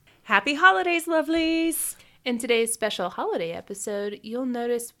Happy holidays, lovelies! In today's special holiday episode, you'll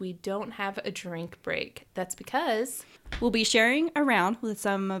notice we don't have a drink break. That's because We'll be sharing around with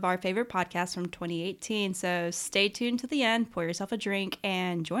some of our favorite podcasts from 2018, so stay tuned to the end, pour yourself a drink,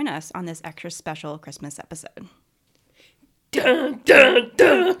 and join us on this extra special Christmas episode. Dun, dun,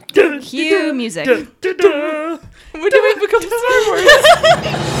 dun, dun, Cue dun, music. dun, dun, dun. when do we become Star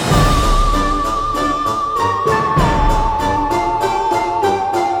Wars?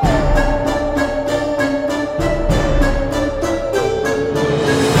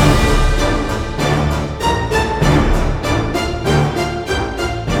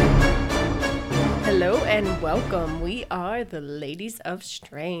 And welcome. We are the Ladies of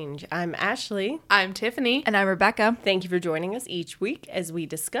Strange. I'm Ashley. I'm Tiffany. And I'm Rebecca. Thank you for joining us each week as we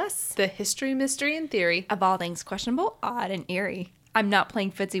discuss The history, mystery, and theory Of all things questionable, odd, and eerie. I'm not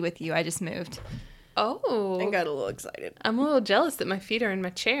playing footsie with you. I just moved. Oh. and got a little excited. I'm a little jealous that my feet are in my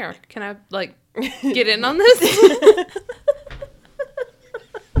chair. Can I, get in on this?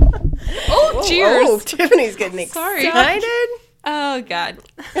 Whoa, cheers. Oh, Tiffany's getting excited. Sorry. Oh, God.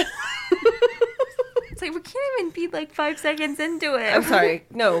 It's like, we can't even be 5 seconds into it. I'm sorry.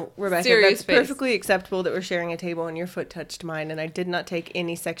 No, Rebecca, Serious that's face. perfectly acceptable that we're sharing a table and your foot touched mine, and I did not take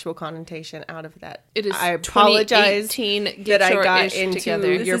any sexual connotation out of that. It is I apologize 2018. that I your got ish into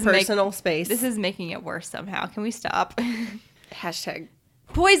together. your is personal space. This is making it worse somehow. Can we stop? Hashtag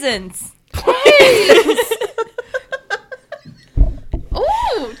Poisons.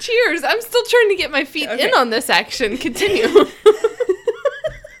 Oh, cheers. I'm still trying to get my feet Okay. in on this action. Continue.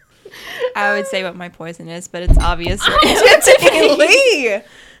 I would say what my poison is, but it's obvious. Tiffany.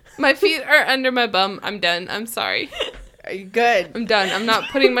 My feet are under my bum. I'm done. I'm sorry. Are you good? I'm done. I'm not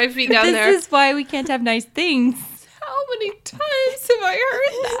putting my feet down there. This is why we can't have nice things. How many times have I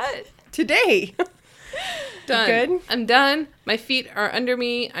heard that? Today. Done. Good? I'm done. My feet are under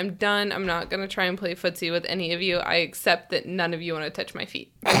me. I'm done. I'm not going to try and play footsie with any of you. I accept that none of you want to touch my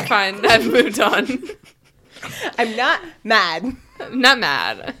feet. I'm fine. I've moved on. I'm not mad. I'm not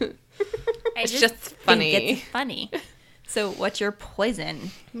mad. It's just funny. It's funny. So, what's your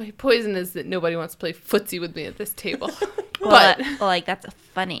poison? My poison is that nobody wants to play footsie with me at this table. Well, but that's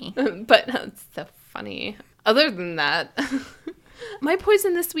funny. it's so funny. Other than that, my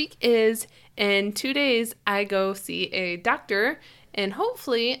poison this week is in 2 days I go see a doctor, and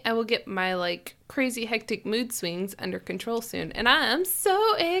hopefully I will get my crazy hectic mood swings under control soon. And I am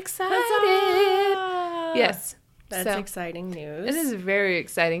so excited. Huzzah! Yes. That's So, exciting news. It is very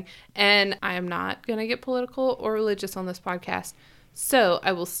exciting. And I am not going to get political or religious on this podcast. So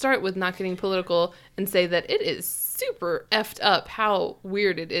I will start with not getting political and say that it is super effed up how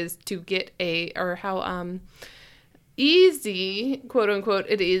weird it is to get how easy, quote unquote,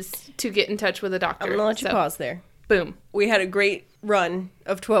 it is to get in touch with a doctor. I'm going to let you pause there. Boom. We had a great run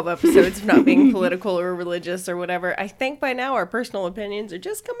of 12 episodes of not being political or religious or whatever. I think by now our personal opinions are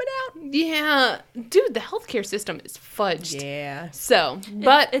just coming out. Yeah. Dude, the healthcare system is fudged. Yeah. So,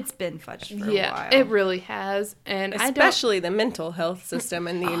 but it's been fudged for a while. it really has. And especially the mental health system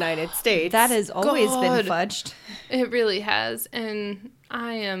in the United States. That has always been God. fudged. It really has. And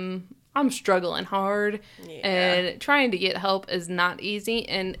I'm struggling hard, Yeah. and trying to get help is not easy.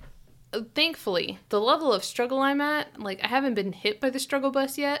 And thankfully, the level of struggle I'm at, I haven't been hit by the struggle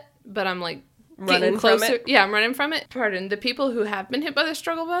bus yet, but I'm running getting closer. from it. Yeah, I'm running from it. Pardon. The people who have been hit by the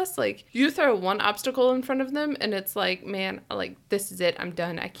struggle bus, you throw one obstacle in front of them and it's man, this is it. I'm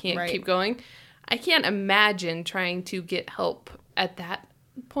done. I can't keep going. I can't imagine trying to get help at that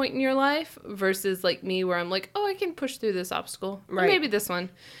point in your life versus me where I'm oh, I can push through this obstacle. Or Right. maybe this one.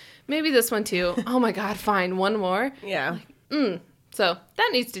 Maybe this one too. Oh my God, fine. One more. Yeah. So that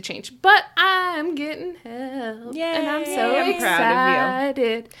needs to change. But I'm getting help. Yay. And I'm so I'm proud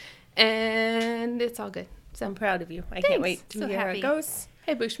excited. And it's all good. So I'm proud of you. I Thanks. can't wait to So hear how happy. it goes.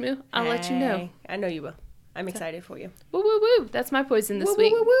 hey, Bushmoo, I'll let you know. Hey, I know you will. I'm excited for you. Woo, woo, woo. That's my poison this Woo,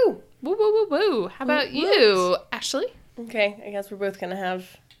 week. woo, woo, Woo, woo, woo, woo. How about you, Ashley? woo. Okay, I guess we're both going to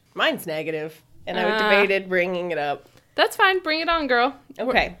have... Mine's negative, and I Ah. debated bringing it up. That's fine. Bring it on, girl.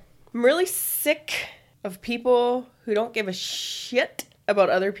 Okay. I'm really sick of people who don't give a shit about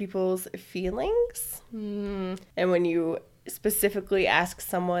other people's feelings. And when you specifically ask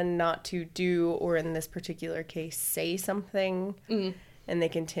someone not to do, or in this particular case, say something, and they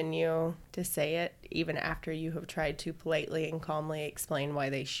continue to say it even after you have tried to politely and calmly explain why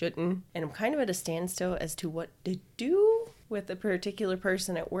they shouldn't. And I'm kind of at a standstill as to what to do with a particular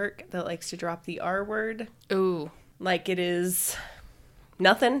person at work that likes to drop the R word. Ooh. Like it is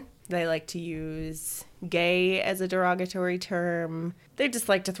nothing. They like to use gay as a derogatory term. They just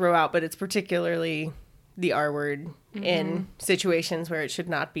like to throw out, but it's particularly the R word in situations where it should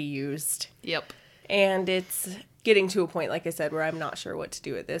not be used. Yep. And it's getting to a point, like I said, where I'm not sure what to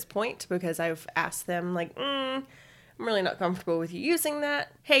do at this point because I've asked them, like, I'm really not comfortable with you using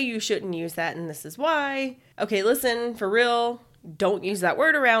that. Hey, you shouldn't use that, and this is why. Okay, listen, for real, don't use that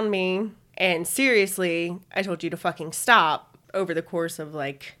word around me. And seriously, I told you to fucking stop over the course of,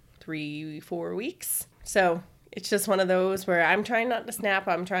 like, 3-4 weeks. So it's just one of those where I'm trying not to snap.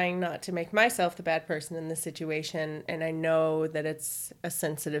 I'm trying not to make myself the bad person in this situation. And I know that it's a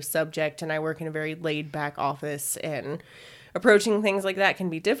sensitive subject and I work in a very laid back office and approaching things like that can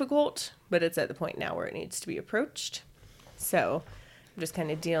be difficult, but it's at the point now where it needs to be approached. So I'm just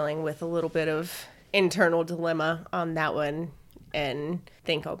kind of dealing with a little bit of internal dilemma on that one and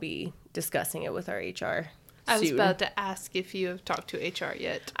think I'll be discussing it with our HR I was soon. about to ask if you have talked to HR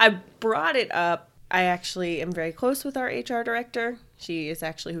yet. I brought it up. I actually am very close with our HR director. She is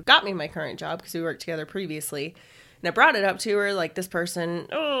actually who got me my current job because we worked together previously. And I brought it up to her, like, this person,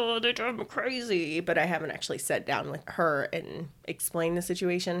 they drive me crazy. But I haven't actually sat down with her and explained the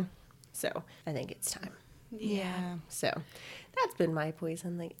situation. So I think it's time. Yeah. So that's been my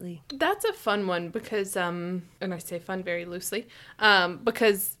poison lately. That's a fun one because, and I say fun very loosely,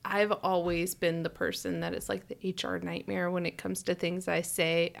 because I've always been the person that is like the HR nightmare when it comes to things I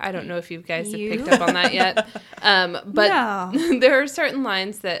say. I don't know if you guys have picked up on that yet, but No. there are certain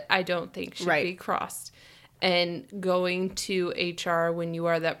lines that I don't think should Right. be crossed. And going to HR when you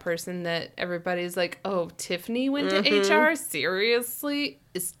are that person that everybody's like, oh, Tiffany went to HR? Seriously?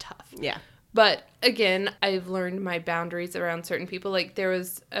 Is tough. Yeah. But again, I've learned my boundaries around certain people. Like there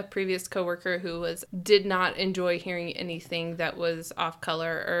was a previous coworker who did not enjoy hearing anything that was off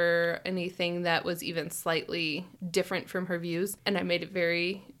color or anything that was even slightly different from her views. And I made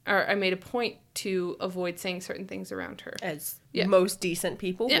a point to avoid saying certain things around her. As Yeah. most decent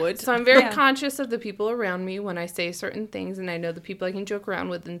people would. So I'm very Yeah. conscious of the people around me when I say certain things, and I know the people I can joke around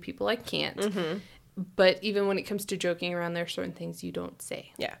with and people I can't. Mm-hmm. But even when it comes to joking around, there are certain things you don't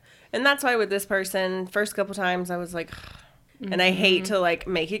say. Yeah. And that's why with this person, first couple times I was like, and I hate to like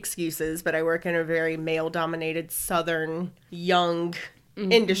make excuses, but I work in a very male dominated Southern young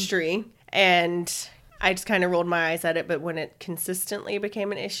industry. And I just kind of rolled my eyes at it. But when it consistently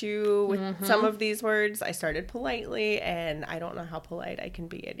became an issue with some of these words, I started politely. And I don't know how polite I can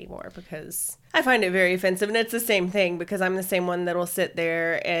be anymore because I find it very offensive. And it's the same thing because I'm the same one that will sit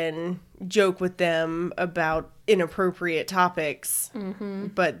there and joke with them about inappropriate topics.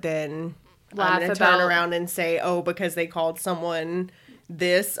 But then Laugh I'm going to turn about- around and say, oh, because they called someone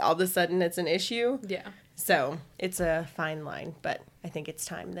this, all of a sudden it's an issue. Yeah. So it's a fine line, but I think it's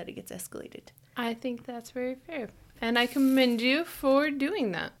time that it gets escalated. I think that's very fair. And I commend you for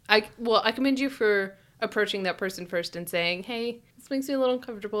doing that. I commend you for approaching that person first and saying, hey, this makes me a little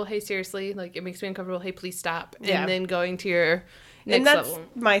uncomfortable. Hey, seriously, like, it makes me uncomfortable. Hey, please stop. Yeah. And then going to your next And that's level.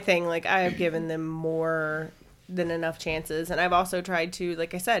 my thing. Like, I have given them more than enough chances. And I've also tried to,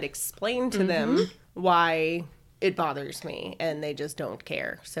 like I said, explain to them why it bothers me. And they just don't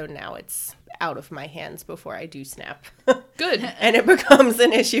care. So now it's out of my hands before I do snap. Good. And it becomes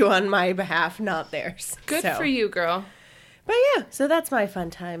an issue on my behalf, not theirs. Good So- for you, girl. But yeah, so that's my fun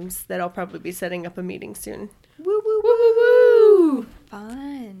times that I'll probably be setting up a meeting soon. Woo, woo, woo, woo, woo.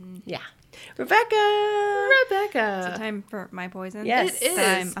 Fun. Yeah. Rebecca! Rebecca. Time for my poison. Yes. It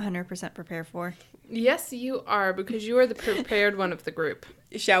That I'm is. 100% prepared for. Yes, you are, because you are the prepared one of the group.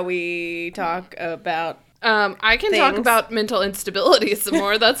 Shall we talk about... I can talk Things. about mental instability some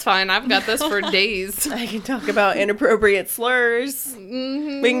more. That's fine. I've got this for days. I can talk about inappropriate slurs.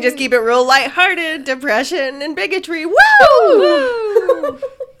 We can just keep it real lighthearted. Depression and bigotry. Woo! Woo!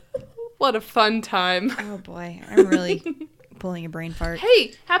 What a fun time. Oh boy, I'm really pulling a brain fart.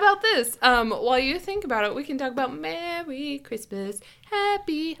 Hey, how about this? While you think about it, we can talk about Merry Christmas,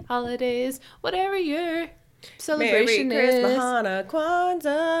 Happy Holidays, whatever your celebration Merry Christmas, is. Hana,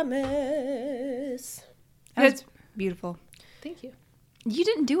 Kwanzaa, Miss. That was beautiful. Thank you. You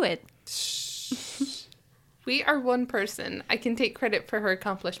didn't do it. We are one person. I can take credit for her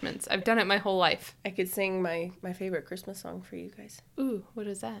accomplishments. I've done it my whole life. I could sing my favorite Christmas song for you guys. Ooh, what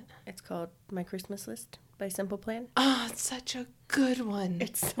is that? It's called My Christmas List by Simple Plan. Oh, it's such a good one.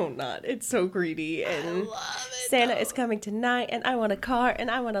 It's so not. It's so greedy. And love it. Santa is coming tonight, and I want a car, and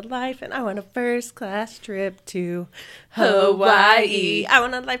I want a life, and I want a first-class trip to Hawaii. I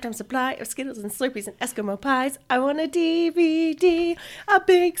want a lifetime supply of Skittles and Slurpees and Eskimo pies. I want a DVD, a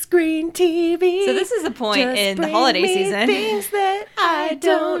big screen TV. So this is the point Just in the bring holiday me season things that I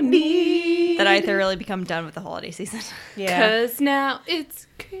don't need. that I thoroughly become done with the holiday season. Yeah. Because now it's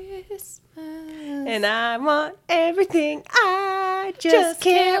Christmas. And I want everything. I just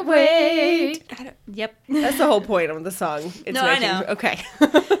can't wait. Yep. That's the whole point of the song. It's No, I know. Okay.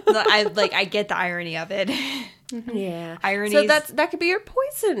 I get the irony of it. Yeah. Irony. So that could be your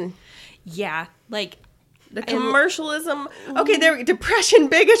poison. Yeah. Like, The commercialism. Okay, there we go. Depression,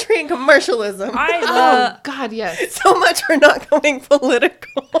 bigotry, and commercialism. I Oh, love God, yes. So much for not going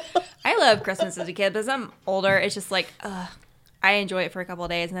political. I love Christmas as a kid, but as I'm older, it's just like, I enjoy it for a couple of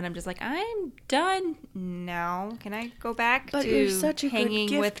days, and then I'm just like, I'm done now. Can I go back But to you're such a hanging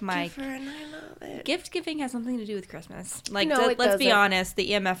good gift with my giver, and I love it. gift giving has something to do with Christmas. Like, No, it let's be doesn't. honest,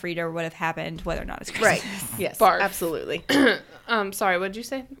 the EMF reader would have happened whether or not it's Christmas. Right. Yes. Barf. Absolutely. Sorry, what'd you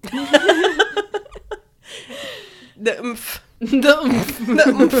say? The oomph.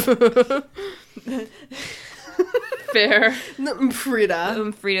 The Fair. The oomph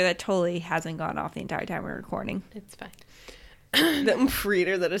Frida, that totally hasn't gone off the entire time we're recording. It's fine. The oomph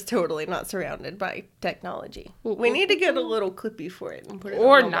reader that is totally not surrounded by technology. We need to get a little clippy for it and put it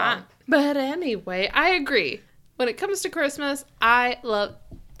Or on the not. wall. But anyway, I agree. When it comes to Christmas, I love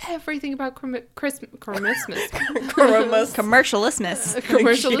everything about Christmas. Chromas. Commercialismus.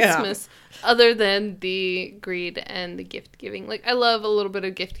 Commercialismus. Other than the greed and the gift giving. Like, I love a little bit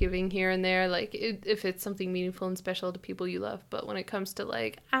of gift giving here and there, like, if it's something meaningful and special to people you love. But when it comes to,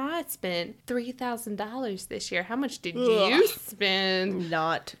 like, I spent $3,000 this year, how much did you spend?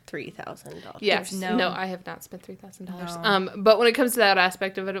 Not $3,000. Yes. No. No, I have not spent $3,000. No. But when it comes to that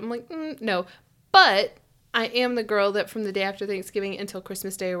aspect of it, I'm like, no. But I am the girl that from the day after Thanksgiving until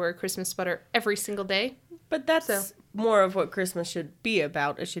Christmas Day, I wear a Christmas sweater every single day. But that's So. more of what Christmas should be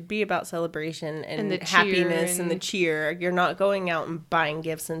about. It should be about celebration and the cheer happiness and the and- cheer. You're not going out and buying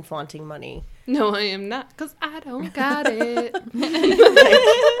gifts and flaunting money. No, I am not, because I don't got it.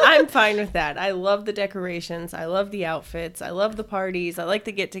 I'm fine with that. I love the decorations. I love the outfits. I love the parties. I like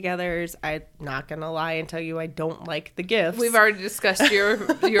the get-togethers. I'm not going to lie and tell you I don't like the gifts. We've already discussed your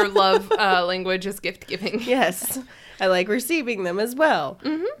love language is gift giving. Yes. I like receiving them as well.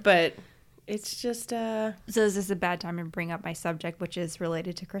 Mm-hmm. But it's just, So is this a bad time to bring up my subject, which is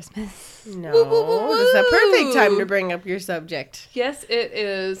related to Christmas? no. Woo, woo, woo, This is a perfect time woo. to bring up your subject. Yes, it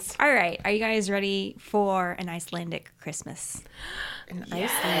is. All right. Are you guys ready for an Icelandic Christmas? An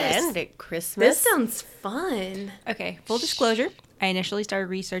Yes. Icelandic Christmas. This sounds fun. Okay. Full disclosure. I initially started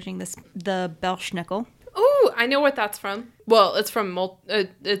researching the Belschnickel. Ooh, I know what that's from. Well, it's from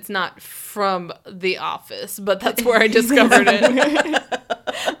it's not from The Office, but that's where I discovered it.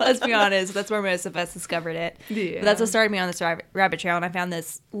 Let's be honest. That's where most of us discovered it. Yeah. But that's what started me on this rabbit trail. And I found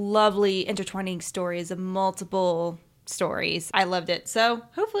this lovely intertwining stories of multiple stories. I loved it. So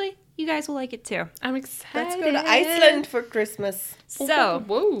hopefully you guys will like it too. I'm excited. Let's go to Iceland for Christmas. So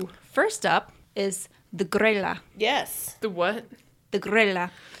whoa. first up is the grilla. Yes. The what? The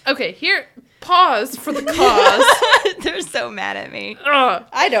grilla. Okay, here, pause for the cause. They're so mad at me. Ugh.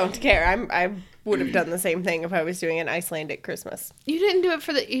 I don't care. I would have done the same thing if I was doing an Icelandic Christmas. You didn't do it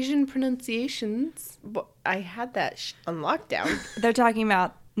for the Asian pronunciations. But I had that on lockdown. They're talking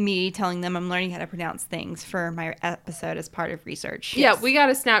about me telling them I'm learning how to pronounce things for my episode as part of research. Yeah, we got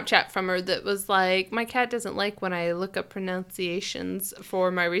a Snapchat from her that was like, my cat doesn't like when I look up pronunciations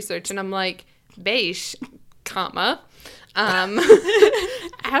for my research. And I'm like, beige, comma.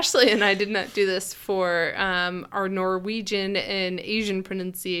 Ashley and I did not do this for our Norwegian and Asian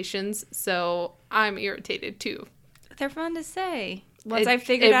pronunciations, so I'm irritated too. They're fun to say. Once I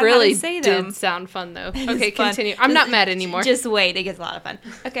figured it out really how to say them. did sound fun though. It's Okay, fun. continue. I'm not mad anymore. Just wait, it gets a lot of fun.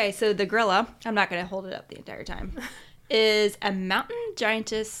 Okay, so the gorilla, I'm not going to hold it up the entire time, is a mountain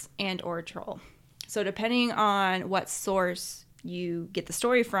giantess and or troll. So depending on what source you get the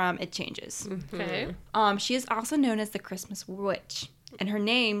story from, it changes. Okay. She is also known as the Christmas witch, and her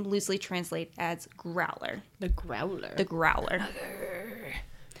name loosely translates as growler. The growler. The growler.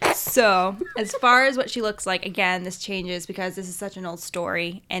 So, as far as what she looks like, again, this changes because this is such an old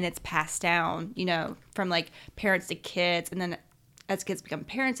story and it's passed down, you know, from like parents to kids. And then as kids become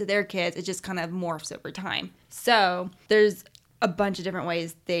parents to their kids, it just kind of morphs over time. So, there's a bunch of different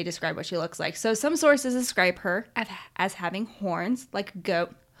ways they describe what she looks like. So, some sources describe her as having horns like a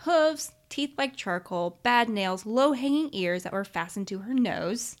goat, hooves, teeth like charcoal, bad nails, low-hanging ears that were fastened to her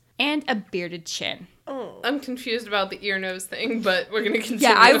nose, and a bearded chin. I'm confused about the ear nose thing, but we're going to continue.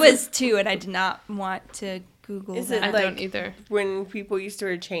 Yeah, I was too, and I did not want to Google Is that. it I like don't either. when people used to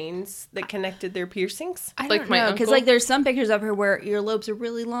wear chains that connected their piercings? I like don't my know, because uncle? like there's some pictures of her where earlobes are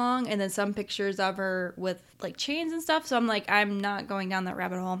really long, and then some pictures of her with like chains and stuff. So I'm like, I'm not going down that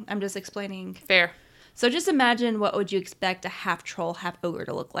rabbit hole. I'm just explaining. Fair. So just imagine what would you expect a half troll, half ogre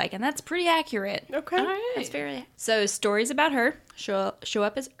to look like, and that's pretty accurate. Okay. All right. That's very. So stories about her show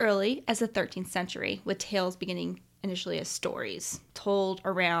up as early as the 13th century, with tales beginning initially as stories told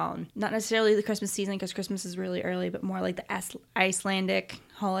around not necessarily the Christmas season, because Christmas is really early, but more like the Icelandic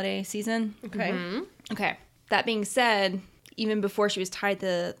holiday season. Okay. Okay. That being said, even before she was tied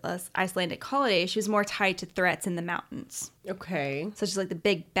to the Icelandic holiday, she was more tied to threats in the mountains, Okay. such as like the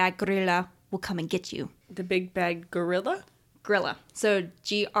big bad gorilla will come and get you. The big bad gorilla? Grilla. So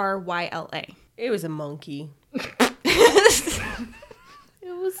Gryla. It was a monkey.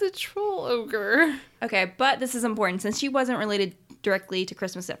 It was a troll ogre. Okay, but this is important. Since she wasn't related directly to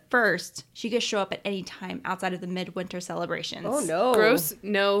Christmas at first, she could show up at any time outside of the midwinter celebrations. Oh, no. Gross.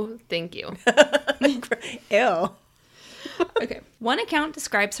 No, thank you. Ew. Okay. One account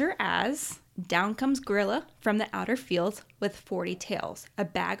describes her as, down comes Grilla from the outer fields with 40 tails, a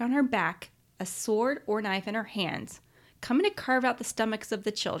bag on her back, a sword or knife in her hands, coming to carve out the stomachs of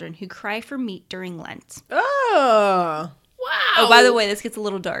the children who cry for meat during Lent. Oh. Wow. Oh, by the way, this gets a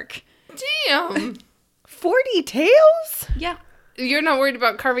little dark. Damn. 40 tails? Yeah. You're not worried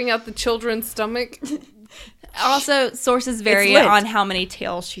about carving out the children's stomach? Also, sources vary Lent. on how many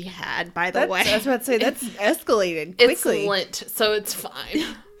tails she had, by the way. I was about to say, that's escalated quickly. It's Lent, so it's fine.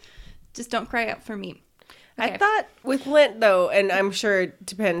 Just don't cry out for meat. Okay. I thought with Lent, though, and I'm sure it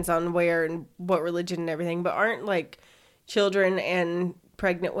depends on where and what religion and everything, but aren't, like, children and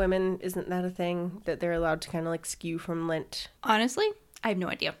pregnant women, isn't that a thing that they're allowed to kind of, like, skew from Lent? Honestly, I have no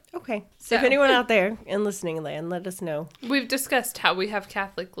idea. Okay. So- If anyone out there in listening land, let us know. We've discussed how we have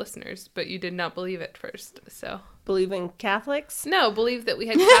Catholic listeners, but you did not believe it first, so. Believe in Catholics? No, believe that we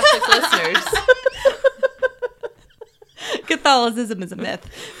had Catholic listeners. Catholicism is a myth.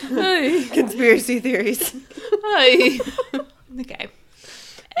 Hi. Conspiracy theories. Hi. Okay.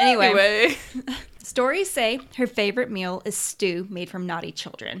 Anyway, Anyway. stories say her favorite meal is stew made from naughty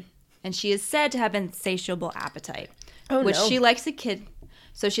children, and she is said to have an insatiable appetite, Oh, which no. she likes to kidnap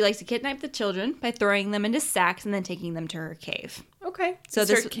the children by throwing them into sacks and then taking them to her cave. Okay. So Is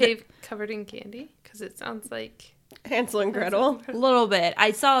this her cave covered in candy? Because it sounds like... Hansel and Gretel. a little bit.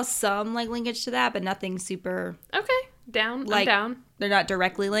 I saw some like linkage to that, but nothing super. Okay. Down. Like- I'm down. They're not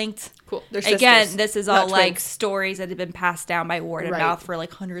directly linked. Cool. They're Again, sisters, this is not all like twins. stories that have been passed down by word of Right. mouth for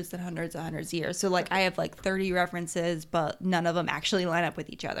like hundreds and hundreds and hundreds of years. So like I have like 30 references, but none of them actually line up with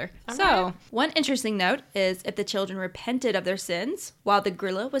each other. So right. one interesting note is if the children repented of their sins while the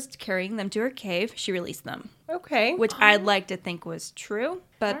gorilla was carrying them to her cave, she released them, Okay. which I'd like to think was true,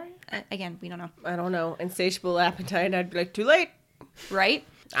 but Alright. again, we don't know, I don't know. Insatiable appetite. I'd be like, too late. right?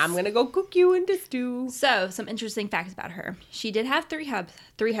 I'm going to go cook you into stew. So, some interesting facts about her. She did have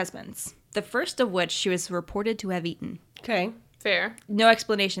three husbands, the first of which she was reported to have eaten. Okay. Fair. No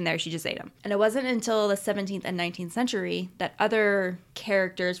explanation there, she just ate them. And it wasn't until the 17th and 19th century that other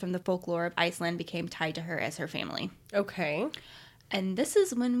characters from the folklore of Iceland became tied to her as her family. Okay. And this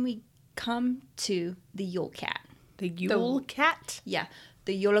is when we come to the Yule Cat. The Yule Cat Yeah,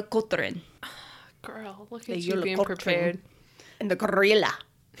 the Jólakötturinn. Girl, look The at you being Jólakötturinn. prepared. and the gorilla.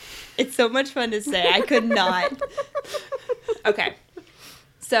 It's so much fun to say. I could not. Okay.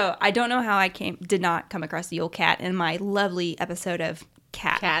 So I don't know how I did not come across the Yule Cat in my lovely episode of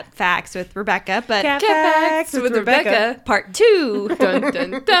Cat Facts with Rebecca, but Cat Facts with Rebecca. part 2. Dun,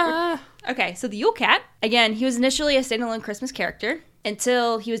 dun, dun. Okay, so the Yule Cat, again, he was initially a standalone Christmas character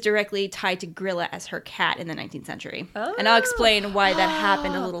until he was directly tied to Grilla as her cat in the 19th century. And I'll explain why that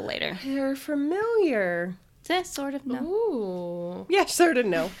happened a little later. They're familiar. Sort of, no. Ooh. Yeah, sort of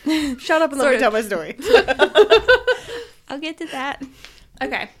no. Shut up and let Sort me of. tell my story. I'll get to that.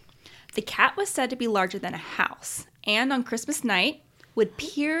 Okay. The cat was said to be larger than a house, and on Christmas night would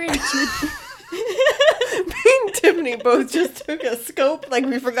peer into... Me and Tiffany both just took a scope like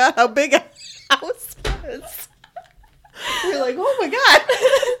we forgot how big a house was. We're like, oh my god.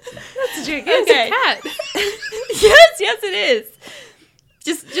 That's a gigantic Okay. cat. yes, it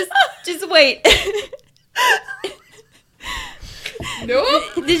is. Just wait. Nope.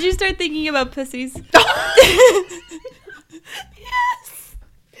 Did you start thinking about pussies? Yes.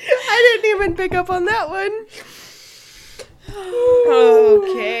 I didn't even pick up on that one.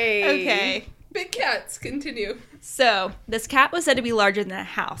 Okay. Okay. Big cats, continue. So, this cat was said to be larger than a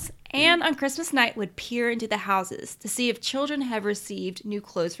house, and on Christmas night would peer into the houses to see if children have received new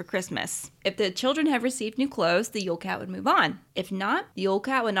clothes for Christmas. If the children have received new clothes, the Yule Cat would move on. If not, the Yule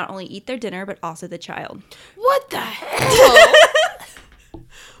Cat would not only eat their dinner, but also the child. What the hell?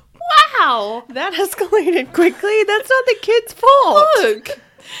 Wow. That escalated quickly. That's not the kid's fault. Look.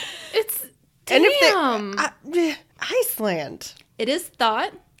 It's... And if Damn. they, Iceland. It is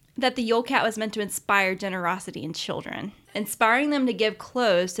thought that the Yule Cat was meant to inspire generosity in children, inspiring them to give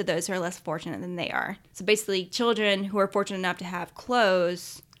clothes to those who are less fortunate than they are. So basically, children who are fortunate enough to have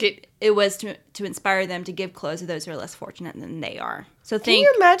clothes, it was to inspire them to give clothes to those who are less fortunate than they are. So Can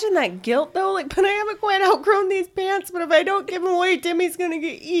you imagine that guilt, though? Like, but I haven't quite outgrown these pants, but if I don't give them away, Timmy's going to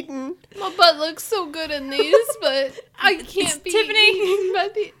get eaten. My butt looks so good in these, but I can't be Tiffany. eaten by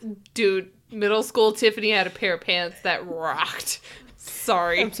the... Dude, middle school Tiffany had a pair of pants that rocked.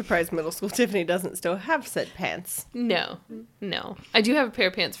 Sorry. I'm surprised middle school Tiffany doesn't still have said pants. No. I do have a pair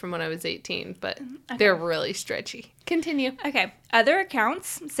of pants from when I was 18, but they're really stretchy. Continue. Okay. Other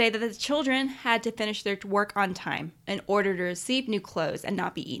accounts say that the children had to finish their work on time in order to receive new clothes and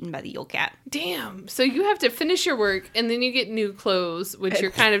not be eaten by the Yule Cat. Damn. So you have to finish your work, and then you get new clothes, which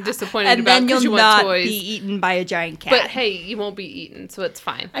you're kind of disappointed And about then because you'll you not want toys. be eaten by a giant cat. But hey, you won't be eaten, so it's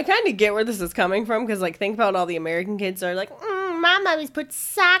fine. I kind of get where this is coming from, because, like, think about all the American kids that are like, Mom always put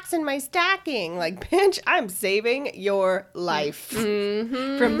socks in my stocking. Like, bitch, I'm saving your life.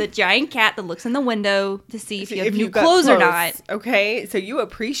 From the giant cat that looks in the window to see if you have new got clothes or not. Okay, so you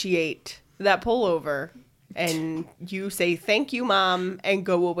appreciate that pullover, and you say, thank you, Mom, and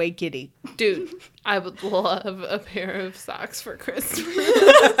go away, kitty. Dude, I would love a pair of socks for Christmas.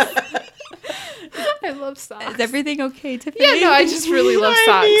 I love socks. Is everything okay, Tiffany? Yeah, no, I just really love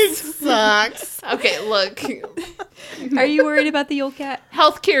socks. Socks. Okay, look. Are you worried about the Yule Cat?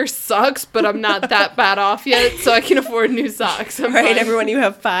 Healthcare sucks, but I'm not that bad off yet, so I can afford new socks. I'm Right, fine. everyone, you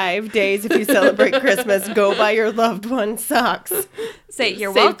have 5 days if you celebrate Christmas. Go buy your loved one socks. Say,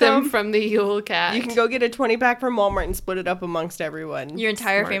 you're Save them welcome. from the Yule Cat. You can go get a 20-pack from Walmart and split it up amongst everyone. Your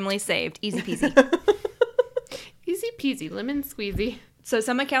entire Smart. family saved. Easy peasy. Easy peasy, lemon squeezy. So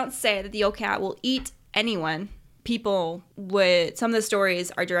some accounts say that the Yule Cat will eat anyone. People would, some of the stories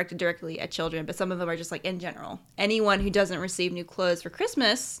are directed directly at children, but some of them are just like in general. Anyone who doesn't receive new clothes for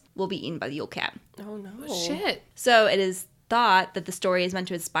Christmas will be eaten by the Yule Cat. Oh, no. Shit. So it is thought that the story is meant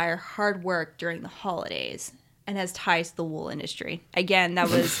to inspire hard work during the holidays and has ties to the wool industry. Again, that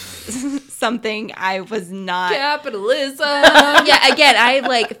was something I was not... Capitalism. Yeah, again, I have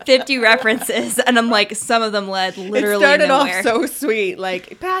like 50 references, and I'm like, some of them led literally It started nowhere. off so sweet,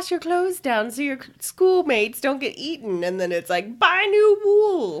 like, pass your clothes down so your schoolmates don't get eaten, and then it's like, buy new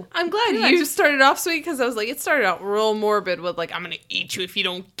wool. I'm glad you started off sweet because I was like, it started out real morbid with like, I'm going to eat you if you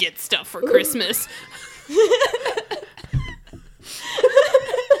don't get stuff for Christmas.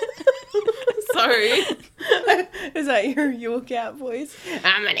 Sorry. Is that your Yule Cat voice?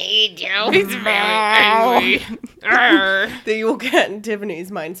 I'm going to eat you. He's very angry. Arr. The Yule Cat in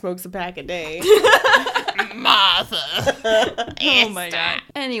Tiffany's mind smokes a pack a day. Martha. Oh my god.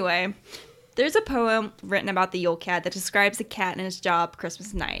 Anyway, there's a poem written about the Yule Cat that describes the cat and his job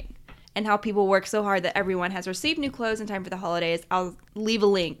Christmas night and how people work so hard that everyone has received new clothes in time for the holidays. I'll leave a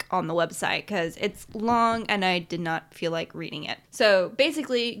link on the website because it's long and I did not feel like reading it. So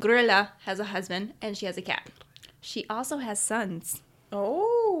basically, Grilla has a husband and she has a cat. She also has sons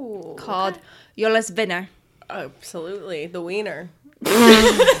Oh. called Jolas Vinner. Absolutely. The wiener. Damn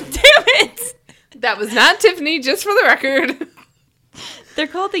it! That was not Tiffany, just for the record. They're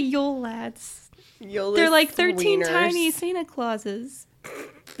called the Yule Lads. Yolis They're like 13 wieners. tiny Santa Clauses.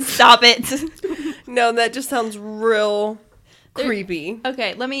 Stop it. No, that just sounds real creepy.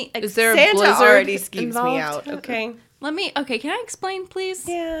 Okay, let me... Is there a Santa blizzard already skeeves me involved? out, okay? Okay, can I explain, please?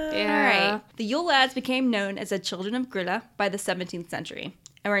 Yeah. Yeah. All right. The Yule Lads became known as the Children of Grilla by the 17th century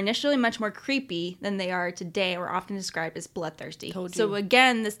and were initially much more creepy than they are today and were often described as bloodthirsty. Told So you.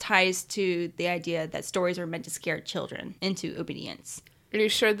 again, this ties to the idea that stories are meant to scare children into obedience. Are you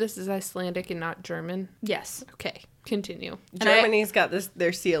sure this is Icelandic and not German? Yes. Okay, continue. Germany's got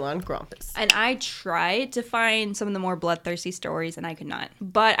their seal on Krampus. And I tried to find some of the more bloodthirsty stories and I could not.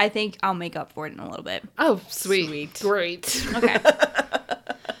 But I think I'll make up for it in a little bit. Oh, sweet. Sweet. Great. Okay.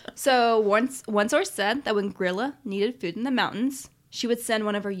 So one source said that when Grilla needed food in the mountains, she would send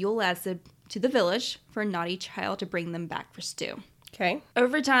one of her Yule lads to the village for a naughty child to bring them back for stew. Okay.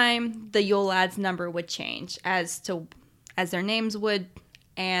 Over time, the Yule lads' number would change as their names would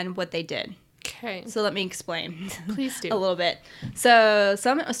and what they did. Okay. So let me explain Please do. a little bit. So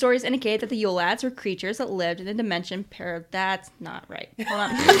some stories indicate that the Yule lads were creatures that lived in a dimension That's not right. Hold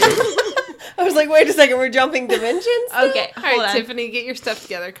on. I was like, wait a second, we're jumping dimensions? Okay, All hold right, on. Tiffany, get your stuff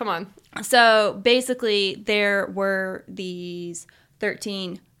together. Come on. So basically, there were these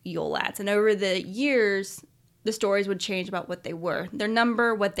 13 Yule lads, and over the years, the stories would change about what they were, their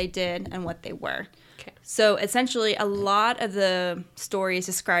number, what they did, and what they were. Okay. So essentially, a lot of the stories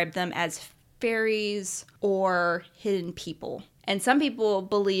describe them as fairies or hidden people. And some people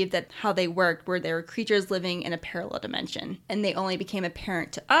believe that how they worked were they were creatures living in a parallel dimension. And they only became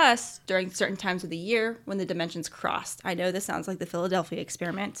apparent to us during certain times of the year when the dimensions crossed. I know this sounds like the Philadelphia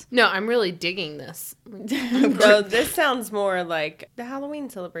experiment. No, I'm really digging this. No, this sounds more like the Halloween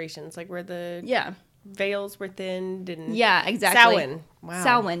celebrations, like where the Yeah. veils were thinned and Yeah, exactly. Samhain. Wow.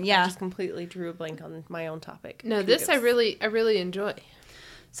 Samhain, yeah. I just completely drew a blank on my own topic. No, this I really enjoy.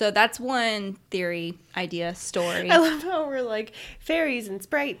 So that's one theory, idea, story. I love how we're like fairies and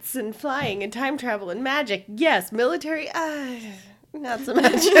sprites and flying and time travel and magic. Yes, military. Not so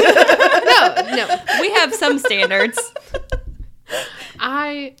much. No. We have some standards.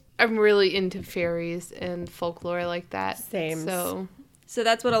 I am really into fairies and folklore like that. Same. So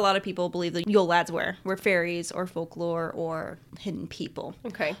that's what a lot of people believe the Yule Lads were fairies or folklore or hidden people.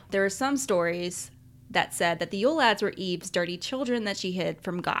 Okay. There are some stories that said that the Yule Lads were Eve's dirty children that she hid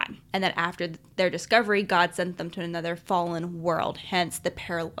from God, and that after their discovery, God sent them to another fallen world, hence the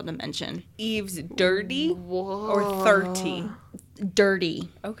parallel dimension. Eve's dirty Whoa. or 30? Dirty.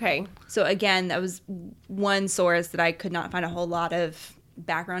 Okay. So again, that was one source that I could not find a whole lot of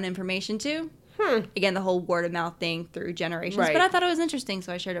background information to. Again, the whole word of mouth thing through generations. Right. But I thought it was interesting,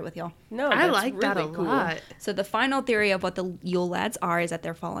 so I shared it with y'all. No, I that's like that a really cool. lot. So the final theory of what the Yule Lads are is that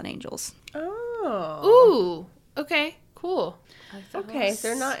they're fallen angels. Oh. Ooh. Okay. Cool. Okay,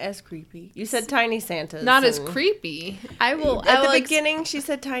 they're not as creepy. You said tiny Santas. Not as and- creepy. I will At the beginning, she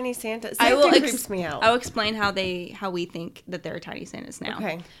said tiny Santa. I will creeps me out. I will explain how we think that they're tiny Santas now.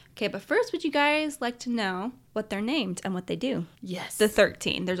 Okay, but first, would you guys like to know what they're named and what they do? Yes. The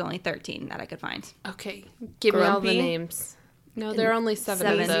 13. There's only 13 that I could find. Okay. Give me all the Grumpy? names. No, there are only seven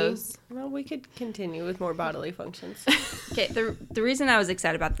Seven. of those. Well, we could continue with more bodily functions. Okay, the reason I was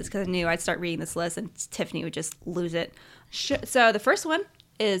excited about this because I knew I'd start reading this list and Tiffany would just lose it. So the first one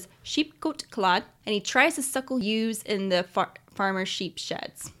is sheepcoat clod, and he tries to suckle ewes in the farmer's sheep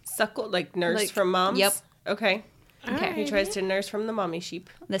sheds. Suckle, like nurse Like- from moms? Yep. Okay. Okay. He tries to nurse from the mommy sheep.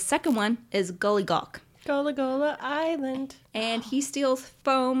 The second one is Gullygawk, Gullah Gullah Island. and he steals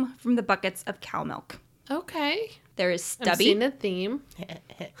foam from the buckets of cow milk. Okay. There is I'm seeing Stubby. a theme.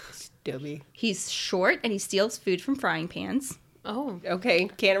 Stubby. He's short and he steals food from frying pans. Oh. Okay,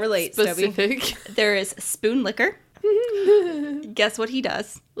 can't relate, Stubby. Specific. There is Spoon Licker. Guess what he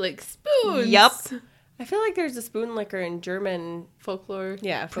does? Like spoons. Yup. I feel like there's a spoon liquor in German, Folklore.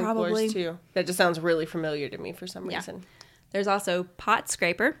 Probably. folklores too. That just sounds really familiar to me for some Yeah. reason. There's also Pot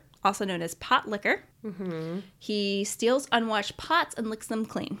Scraper, also known as Pot Licker. Mm-hmm. He steals unwashed pots and licks them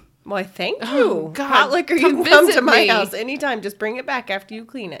clean. Why, thank you. Oh, God, Hot liquor, you come can come to visit my me. house anytime. Just bring it back after you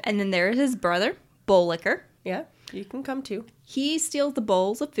clean it. And then there is his brother, Bowl Licker. Yeah, you can come too. He steals the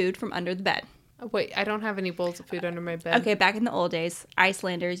bowls of food from under the bed. Oh, wait, I don't have any bowls of food under my bed. Okay, back in the old days,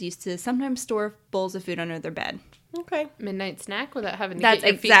 Icelanders used to sometimes store bowls of food under their bed. Okay. Midnight snack without having to That's get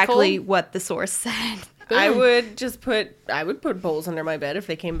your feet exactly cold? what the source said. I Boom. would put bowls under my bed if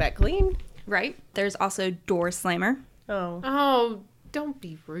they came back clean. Right? There's also Door Slammer. Oh. Oh, don't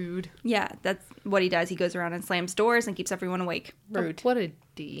be rude. Yeah, that's what he does. He goes around and slams doors and keeps everyone awake. Rude. Oh, what a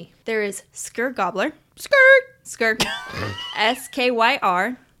D. There is Skyr Gobbler. Skirt! Skyr.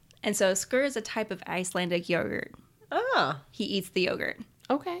 Skyr. And so Skyr is a type of Icelandic yogurt. Ah. He eats the yogurt.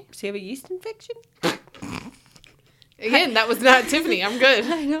 Okay. Does he have a yeast infection? Again, that was not Tiffany. I'm good.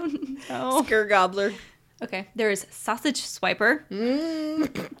 I don't know. Skir gobbler. Okay, there is Sausage Swiper.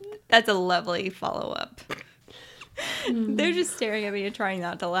 That's a lovely follow-up. They're just staring at me and trying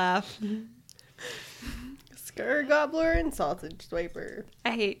not to laugh. Skir gobbler and sausage swiper.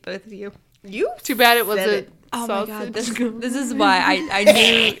 I hate both of you. You? Too bad it was Said a it. Oh sausage. my god, this is why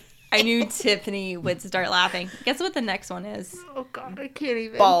I knew Tiffany would start laughing. Guess what the next one is? Oh god, I can't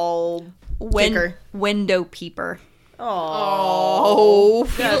even. Ball. Kicker. Window peeper. Oh.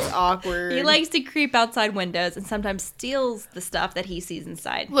 That's awkward. He likes to creep outside windows and sometimes steals the stuff that he sees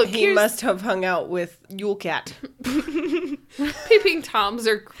inside. Look, He here's must have hung out with Yule Cat. peeping toms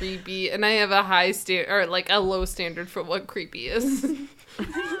are creepy, and I have a high or like a low standard for what creepy is.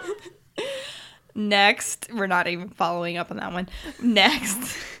 Next, we're not even following up on that one.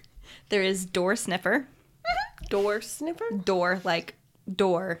 Next, there is Door Sniffer. Door sniffer? Door, like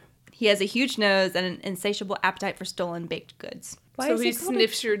door. He has a huge nose and an insatiable appetite for stolen baked goods. Why So is he called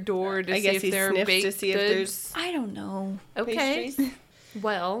sniffs your door to I see guess if he there are sniffs baked to see if goods. there's I don't know. Okay. pastries.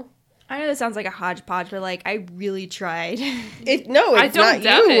 Well, I know this sounds like a hodgepodge, but like I really tried. No, I it's don't not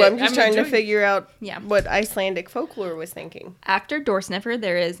doubt you. it. I'm just I'm trying to enjoying- figure out Yeah. what Icelandic folklore was thinking. After Door Sniffer,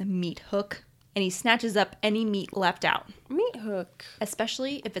 there is Meat Hook, and he snatches up any meat left out, Meat hook.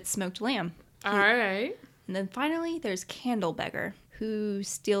 especially if it's smoked lamb. all right. And then finally, there's Candle Beggar, who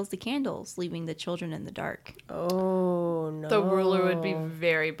steals the candles, leaving the children in the dark. Oh, no. The ruler would be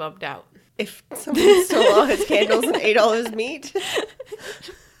very bummed out. If someone stole all his candles and ate all his meat.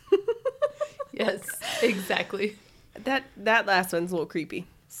 Yes, exactly. That last one's a little creepy.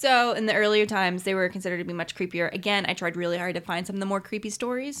 So in the earlier times, they were considered to be much creepier. Again, I tried really hard to find some of the more creepy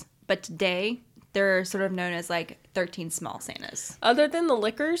stories, but today they're sort of known as like 13 Small Santas. Other than the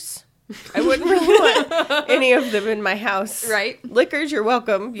liquors, I wouldn't really want any of them in my house. Right? Liquors, you're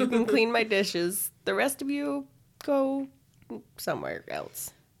welcome. You can clean my dishes. The rest of you, go somewhere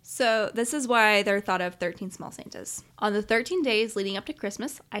else. So this is why they're thought of 13 Small Santas. On the 13 days leading up to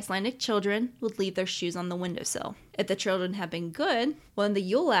Christmas, Icelandic children would leave their shoes on the windowsill. If the children have been good, one of the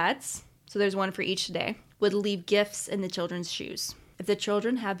Yule lads, so there's one for each day, would leave gifts in the children's shoes. If the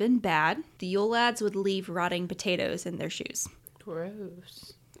children have been bad, the Yule lads would leave rotting potatoes in their shoes.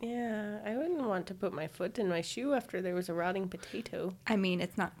 Gross. Yeah, I wouldn't want to put my foot in my shoe after there was a rotting potato. I mean,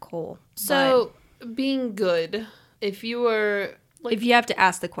 it's not cool. So, being good, if you were... Like, if you have to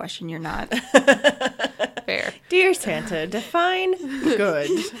ask the question, you're not. Fair. Dear Santa, define good.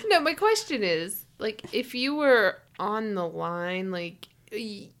 No, my question is, like, if you were on the line, like,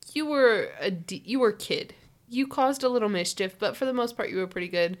 you were a kid. You caused a little mischief, but for the most part, you were pretty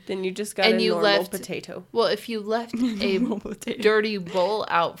good. Then you just got And a you normal left- potato. Well, if you left a dirty bowl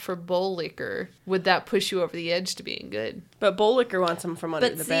out for bowl liquor, would that push you over the edge to being good? But bowl liquor wants them from under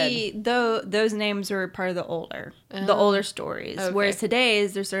But the see, bed. though those names were part of the older stories. Okay. Whereas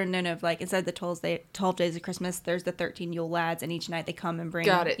today's, there's sort of known of like instead of the 12 days of Christmas, there's the 13 Yule lads, and each night they come and bring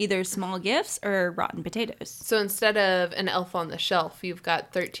Got it. either small gifts or rotten potatoes. So instead of an elf on the shelf, you've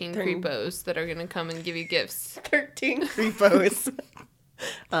got 13 creepos that are going to come and give you gifts. 13 creepos.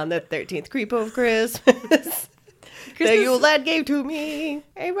 On the 13th creepo of Christmas. The Yule lad gave to me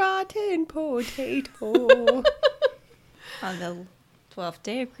a rotten potato. On the 12th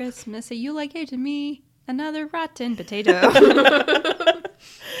day of Christmas, a Yule lad gave to me another rotten potato.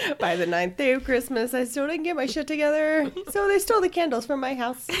 By the 9th day of Christmas, I still didn't get my shit together. So they stole the candles from my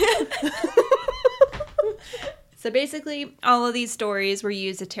house. So basically, all of these stories were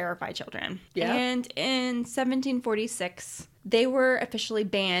used to terrify children. Yeah. And in 1746, they were officially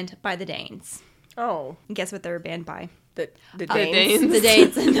banned by the Danes. Oh. And guess what they were banned by? The Danes. Danes. The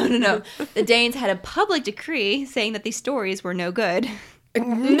Danes. No. The Danes had a public decree saying that these stories were no good.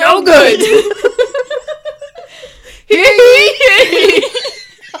 No good.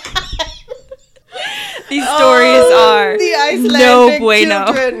 These stories are the Icelandic no bueno.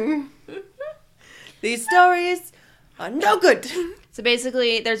 children. These stories are no good. So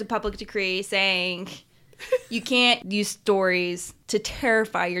basically, there's a public decree saying you can't use stories to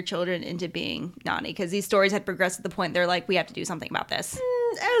terrify your children into being naughty because these stories had progressed to the point they're like, we have to do something about this.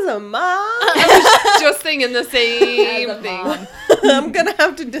 As a mom, I was just thinking the same As a thing. mom. I'm gonna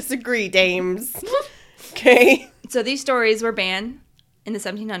have to disagree, dames. Okay. So these stories were banned in the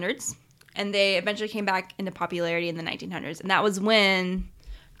 1700s, and they eventually came back into popularity in the 1900s. And that was when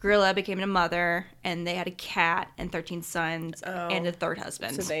Grilla became a mother, and they had a cat and 13 sons and a third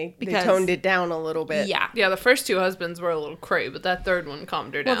husband. So they toned it down a little bit. Yeah. Yeah, the first two husbands were a little cray, but that third one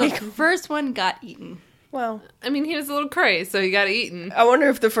calmed her down. Well, the first one got eaten. Well, I mean, he was a little cray, so he got eaten. I wonder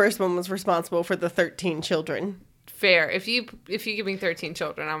if the first one was responsible for the 13 children. Fair. If you give me 13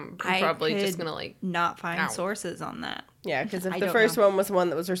 children, I'm probably just gonna like. not find Ow. sources on that. Yeah, because if I the don't first know. one was the one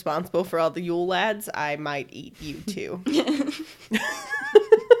that was responsible for all the Yule lads, I might eat you too.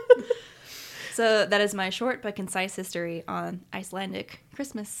 So that is my short but concise history on Icelandic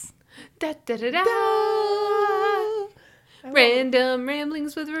Christmas. Da, da, da, da. Random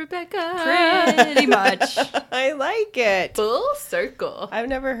ramblings with Rebecca. Pretty much. I like it. Full circle. I've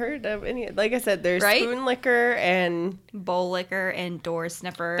never heard of any. Like I said, there's Right? spoon liquor and. Bowl liquor and door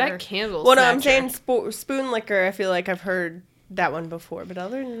sniffer. That candle. Well, no, I'm snatcher. saying spoon liquor. I feel like I've heard that one before, but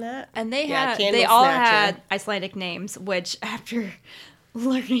other than that, And they Yeah, had candle they all snatcher. had Icelandic names, which after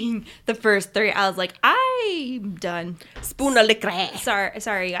learning the first three, I was like, I'm done. spoon liquor,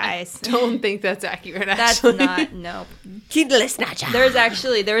 Sorry guys. Don't think that's accurate. That's Actually, not no. candle snatcher.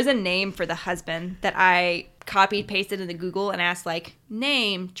 There was a name for the husband that I copied pasted into Google and asked like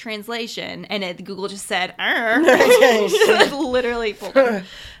name translation, and Google just said It literally pulled up.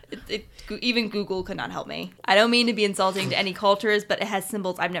 Even Google could not help me. I don't mean to be insulting to any cultures, but it has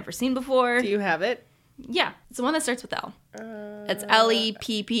symbols I've never seen before. Do you have it? Yeah, it's the one that starts with L. It's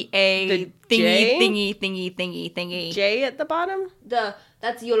LEPPA the thingy J? thingy. J at the bottom.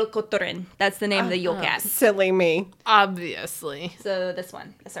 That's Yolokotorin. That's the name of the Yule cat. Silly me. obviously. So this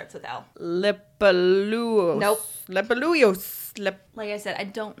one that starts with L. Lepaluos. Nope. Lepaluos. Like I said, I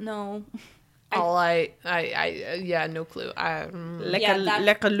don't know. Yeah, no clue. That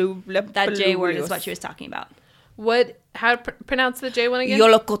J word is what she was talking about. How to pronounce the J one again?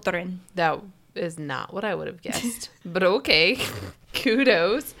 Yolokotren. That is not what I would have guessed. But okay.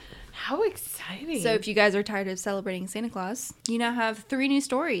 Kudos. How exciting. So if you guys are tired of celebrating Santa Claus, you now have 3 new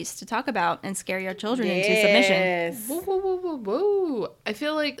stories to talk about and scare your children into submission. Whoa. I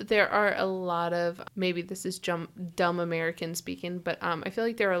feel like there are a lot of, maybe this is dumb American speaking, but I feel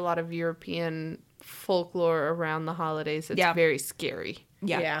like there are a lot of European folklore around the holidays that's very scary.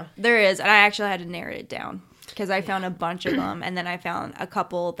 Yeah, there is. And I actually had to narrow it down because I found a bunch of them. And then I found a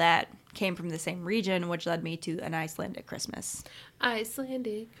couple that came from the same region, which led me to an Icelandic Christmas.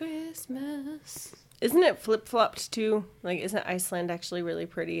 Icelandic Christmas. Isn't it flip-flopped too? Like, isn't Iceland actually really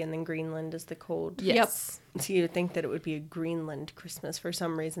pretty and then Greenland is the cold? Yes. Yep. So you'd think that it would be a Greenland Christmas. For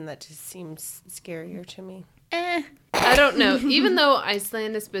some reason, that just seems scarier to me. I don't know. Even though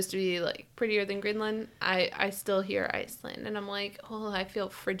Iceland is supposed to be like prettier than Greenland, I still hear Iceland and I'm like, oh, I feel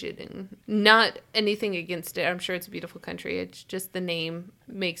frigid, and not anything against it. I'm sure it's a beautiful country. It's just the name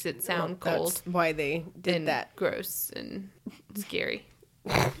makes it sound cold. That's why they did and that. Gross and scary.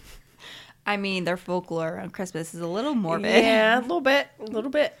 I mean, their folklore around Christmas is a little morbid. Yeah, a little bit.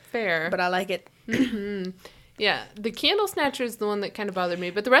 Fair. But I like it. Yeah, the candle snatcher is the one that kind of bothered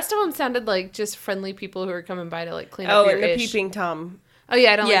me, but the rest of them sounded like just friendly people who are coming by to like clean up your and the ish. peeping Tom. Oh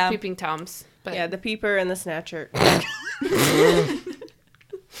yeah, I don't like peeping Toms. But... Yeah, the peeper and the snatcher.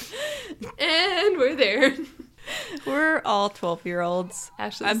 And we're there. We're all 12-year-olds.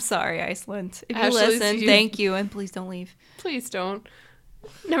 Ashley's... I'm sorry, Iceland. If you Ashley's listen, thank you, and please don't leave. Please don't.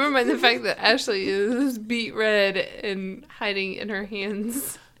 Never mind the fact that Ashley is beet red and hiding in her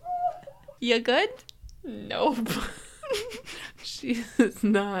hands. You good? Nope. She is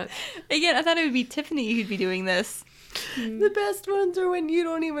not. Again, I thought it would be Tiffany who'd be doing this. The best ones are when you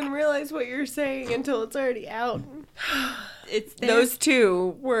don't even realize what you're saying until it's already out. It's those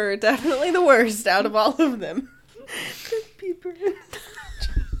two were definitely the worst out of all of them. Peeper.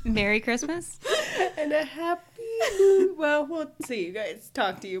 Merry Christmas. And a happy new... Well, we'll see you guys.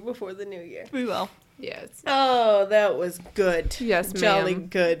 Talk to you before the new year. We will. Yes. Oh, that was good. Yes, Jolly ma'am.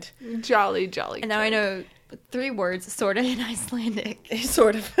 Good. Jolly. And now I know 3 words, sort of, in Icelandic.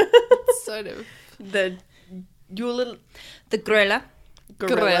 Sort of. Sort of. The Gorilla.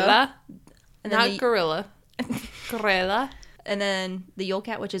 Gorilla. And Not then gorilla. Gorilla. And then the Yule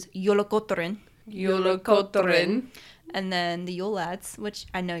Cat, which is Jólakotturinn. Jólakotturinn. And then the Yule Lads, which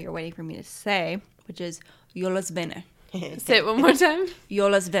I know you're waiting for me to say, which is Jólasveina. Say it one more time.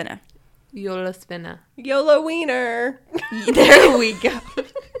 Jólasveina. Jólasveina. YOLO Wiener. There we go.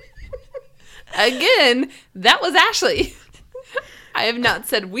 Again, that was Ashley. I have not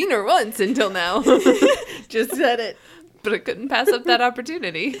said wiener once until now. Just said it. But I couldn't pass up that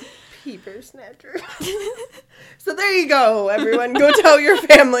opportunity. Peeper snatcher. So there you go, everyone. Go tell your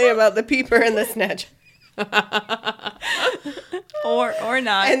family about the peeper and the snatcher. or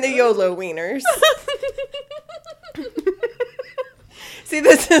not. And the YOLO wieners. See,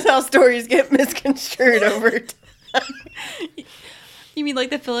 this is how stories get misconstrued over time. You mean like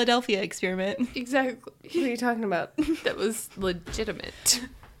the Philadelphia experiment? Exactly. What are you talking about? That was legitimate.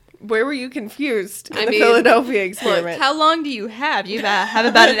 Where were you confused in I the mean, Philadelphia experiment? How long do you have? You have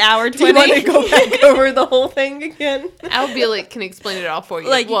about an hour 20. Do you want to go back over the whole thing again? Al Bielek can explain it all for you.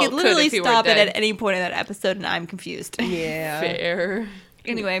 Like, you well, could literally if he weren't stop it dead. at any point in that episode and I'm confused. Yeah. Fair.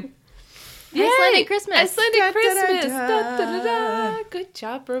 Anyway. Yay! Icelandic Christmas. Icelandic Da, da, Christmas. da, Da, da. da, da, da. Good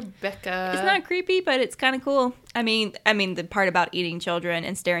job, Rebecca. It's not creepy, but it's kind of cool. I mean, the part about eating children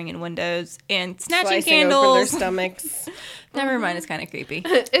and staring in windows and snatching Slicing candles. open their stomachs. Never mind, it's kind of creepy.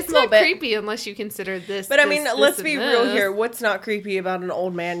 It's little not bit. creepy unless you consider this. But I this, mean, this, let's and be real this. here. What's not creepy about an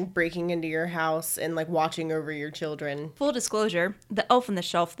old man breaking into your house and like watching over your children? Full disclosure, the elf on the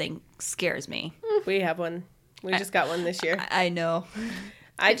shelf thing scares me. We have one. We just got one this year. I know.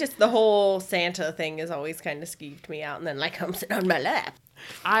 The whole Santa thing has always kind of skeeved me out, and then like I'm sitting on my lap.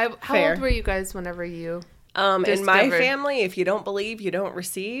 How Fair. old were you guys whenever you... In my Discovered. family, if you don't believe, you don't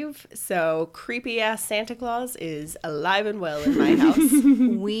receive. So creepy ass Santa Claus is alive and well in my house.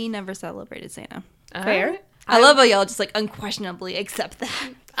 We never celebrated Santa. Fair. I love how y'all just like unquestionably accept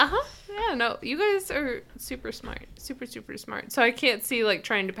that. Uh-huh. Yeah, no, you guys are super smart. Super, super smart. So I can't see, like,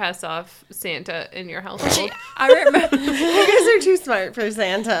 trying to pass off Santa in your household. I remember. You guys are too smart for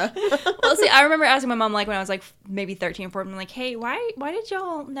Santa. Well, see, I remember asking my mom, like, when I was, like, maybe 13 or 14, I'm like, hey, why did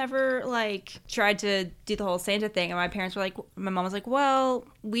y'all never, like, try to do the whole Santa thing? And my mom was like, well,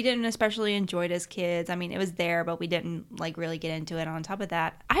 we didn't especially enjoy it as kids. I mean, it was there, but we didn't, like, really get into it. On top of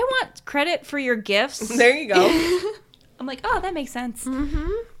that, I want credit for your gifts. There you go. I'm like, oh, that makes sense. Mm-hmm.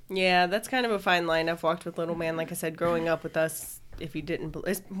 Yeah, that's kind of a fine line. I've walked with little man, like I said, growing up with us. If you didn't,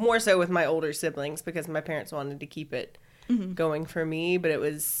 it's more so with my older siblings because my parents wanted to keep it going for me. But it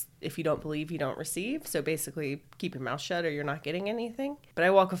was, if you don't believe, you don't receive. So basically, keep your mouth shut or you're not getting anything. But I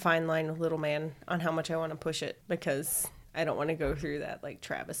walk a fine line with little man on how much I want to push it because I don't want to go through that like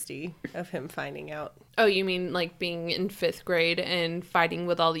travesty of him finding out. Oh, you mean like being in 5th grade and fighting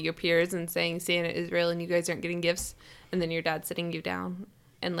with all of your peers and saying Santa is real and you guys aren't getting gifts, and then your dad sitting you down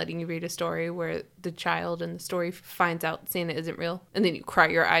and letting you read a story where the child in the story finds out Santa isn't real, and then you cry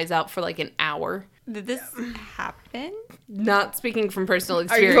your eyes out for like an hour. Did this happen? Not speaking from personal Are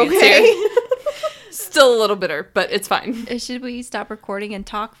experience you okay? here. Still a little bitter, but it's fine. Should we stop recording and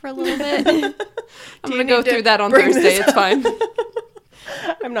talk for a little bit? I'm going to go through that on Thursday. It's fine.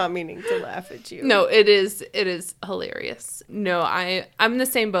 I'm not meaning to laugh at you. No, it is hilarious. No, I'm in the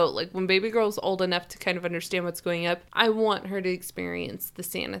same boat. Like, when baby girl's old enough to kind of understand what's going up, I want her to experience the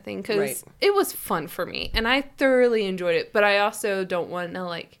Santa thing because it was fun for me and I thoroughly enjoyed it. But I also don't want to,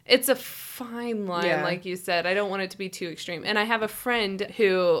 like, it's a fine line, like you said. I don't want it to be too extreme. And I have a friend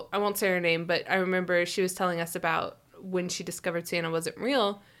who, I won't say her name, but I remember she was telling us about when she discovered Santa wasn't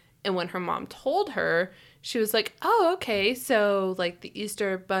real. And when her mom told her, she was like, oh, okay, so, like, the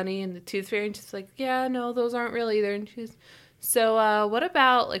Easter Bunny and the Tooth Fairy, and she's like, yeah, no, those aren't real either, and she's, so, what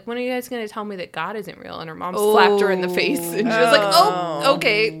about, like, when are you guys going to tell me that God isn't real? And her mom slapped her in the face, and she was like, oh,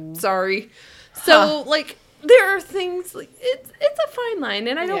 okay, sorry. So, like, there are things, like, it's a fine line,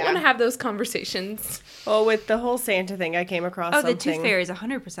 and I don't want to have those conversations. Well, with the whole Santa thing, I came across something. The Tooth Fairy is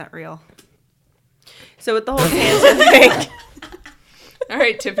 100% real. So with the whole Santa thing... All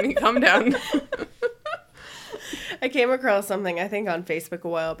right, Tiffany, calm down. I came across something, I think, on Facebook a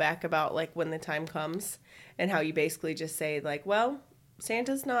while back about, like, when the time comes and how you basically just say, like, well,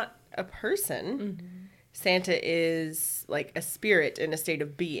 Santa's not a person. Mm-hmm. Santa is, like, a spirit in a state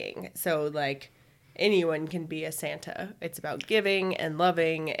of being. So, like, anyone can be a Santa. It's about giving and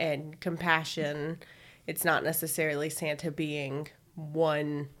loving and compassion. It's not necessarily Santa being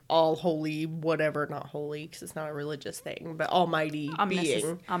one all holy, whatever, not holy, because it's not a religious thing, but almighty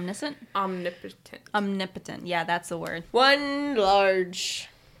being. Omniscient? Omnipotent. Yeah, that's the word. One large,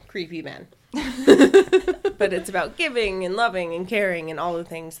 creepy man. But it's about giving and loving and caring and all the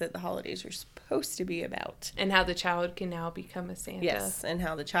things that the holidays are supposed to be about. And how the child can now become a Santa. Yes, and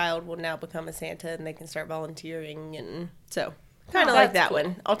how the child will now become a Santa and they can start volunteering. And so, kind of like that cool.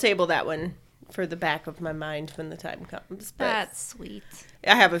 one. I'll table that one for the back of my mind when the time comes. But that's sweet.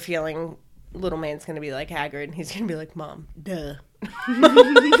 I have a feeling little man's going to be like Hagrid, and he's going to be like, Mom, duh.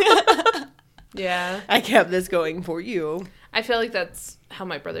 Yeah. I kept this going for you. I feel like that's how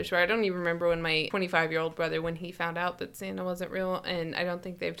my brothers were. I don't even remember when my 25-year-old brother, when he found out that Santa wasn't real, and I don't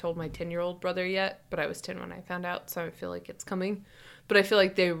think they've told my 10-year-old brother yet, but I was 10 when I found out, so I feel like it's coming. But I feel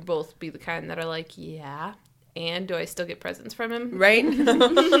like they would both be the kind that are like, yeah, and do I still get presents from him? Right?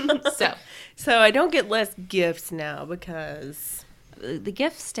 So I don't get less gifts now because... The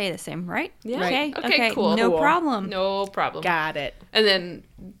gifts stay the same, right? Yeah. Right. Okay, cool. No problem. No problem. Got it. And then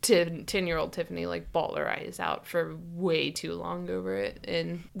 10-year-old Tiffany, like, bawled her eyes out for way too long over it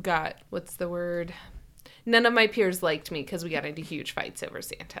and got, what's the word? None of my peers liked me because we got into huge fights over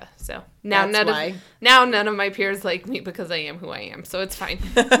Santa. So now none of my peers like me because I am who I am. So it's fine.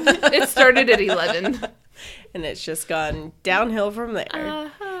 It started at 11. And it's just gone downhill from there.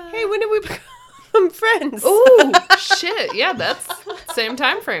 Uh-huh. Hey, when did we become friends? Oh, shit. Yeah, that's same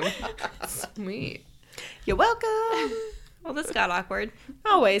time frame. Sweet. You're welcome. Well, this got awkward.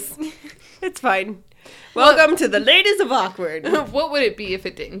 Always. It's fine. Welcome to the Ladies of Awkward. What would it be if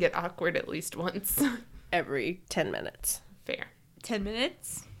it didn't get awkward at least once? Every 10 minutes. Fair. 10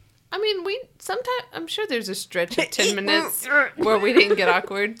 minutes? I mean, I'm sure there's a stretch of 10 minutes where we didn't get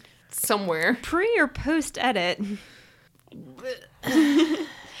awkward somewhere. Pre or post edit?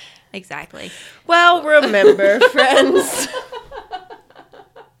 Exactly. Well, remember, friends.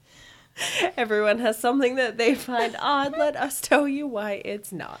 Everyone has something that they find odd. Let us tell you why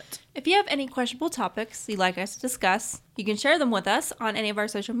it's not. If you have any questionable topics you'd like us to discuss, you can share them with us on any of our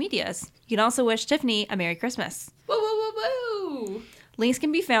social medias. You can also wish Tiffany a Merry Christmas. Whoa, whoa, whoa, whoa. Links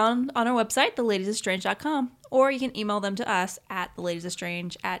can be found on our website, theladiesestrange.com, or you can email them to us at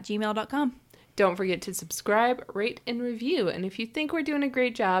theladiesestrange@gmail.com. Don't forget to subscribe, rate, and review. And if you think we're doing a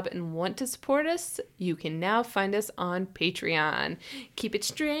great job and want to support us, you can now find us on Patreon. Keep it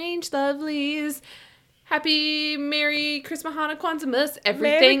strange, lovelies. Happy Merry Christmas, Hanukkah, Kwanzaa,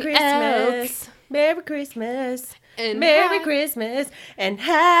 everything else. Merry Christmas. And Merry Christmas. And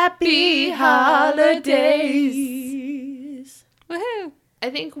happy holidays. Woohoo! I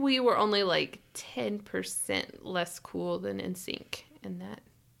think we were only like 10% less cool than NSYNC in that.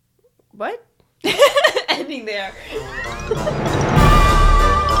 What? Ending there.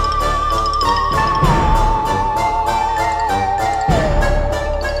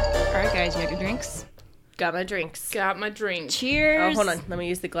 All right, guys, you have your drinks. Got my drinks. Got my drink. Cheers. Oh, hold on. Let me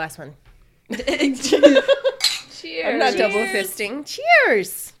use the glass one. Cheers. I'm not double fisting.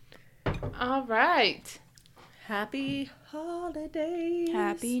 Cheers. All right. Happy holidays.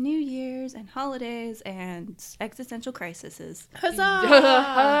 Happy New Year's and holidays and existential crises.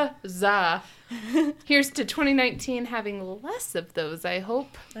 Huzzah. Huzzah. Here's to 2019 having less of those, I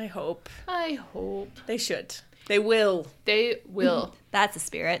hope. I hope. I hope. They should. They will. They will. That's a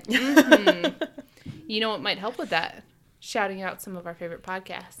spirit. You know what might help with that? Shouting out some of our favorite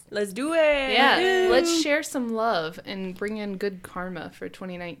podcasts. Let's do it. Yeah, let's share some love and bring in good karma for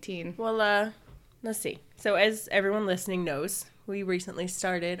 2019. Well, let's see. So as everyone listening knows, we recently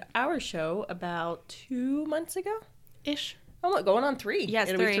started our show about 2 months ago. Ish. Oh, look, going on 3. Yes,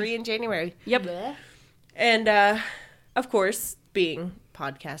 It'll 3. be 3 in January. Yep. Bleh. And, of course, being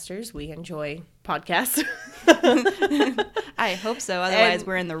podcasters, we enjoy podcasts. I hope so. Otherwise, And-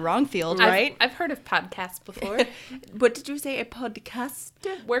 we're in the wrong field. Right? I've heard of podcasts before. What did you say? A podcast?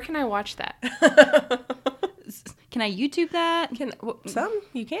 Where can I watch that? Can I YouTube that? Some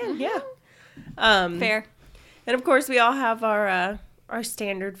you can, yeah. Fair. And of course, we all have our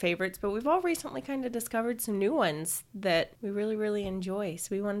standard favorites, but we've all recently kind of discovered some new ones that we really, really enjoy.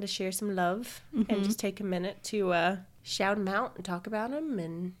 So we wanted to share some love and just take a minute to shout them out and talk about them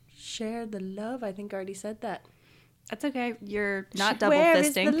and share the love. I think I already said that. That's okay. You're not double Where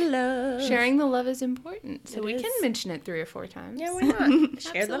is the fisting. love? Sharing the love is important, so It we is. can mention it 3 or 4 times. Yeah, why not?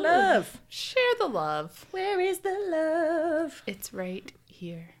 Share the Absolutely. love. Share the love. Where is the love? It's right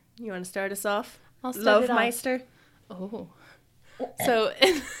here. You want to start us off? I'll start Love it off. Meister. Oh. So,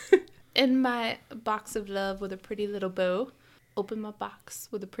 in my box of love with a pretty little bow, open my box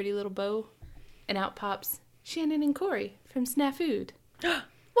with a pretty little bow, and out pops Shannon and Corey from Snafood.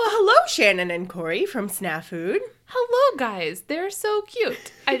 Well, hello, Shannon and Corey from Snafood. Hello, guys. They're so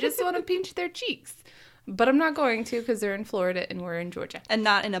cute. I just want to pinch their cheeks. But I'm not going to because they're in Florida and we're in Georgia. And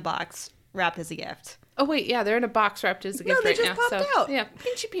not in a box wrapped as a gift. Oh, wait. Yeah, they're in a box wrapped as a gift they right just now. popped out. Yeah,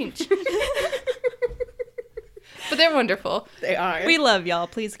 pinchy pinch. But they're wonderful. They are. We love y'all.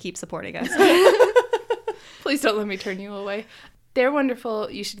 Please keep supporting us. Please don't let me turn you away. They're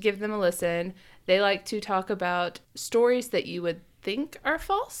wonderful. You should give them a listen. They like to talk about stories that you would think are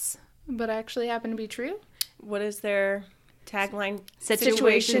false, but actually happen to be true. What is their tagline?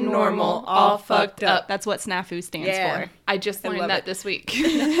 Situation normal, all fucked up. That's what SNAFU stands Yeah. for. I just love learned that it. this week.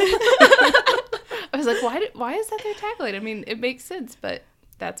 I was like, why is that their tagline? I mean, it makes sense, but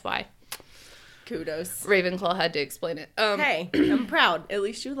that's why. Kudos. Ravenclaw had to explain it. Hey, I'm proud. At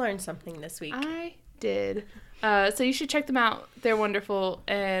least you learned something this week. I did. So you should check them out. They're wonderful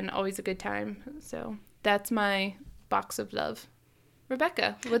and always a good time. So that's my box of love.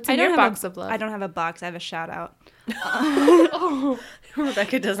 Rebecca, what's in your box of love? I don't have a box. I have a shout out. Oh,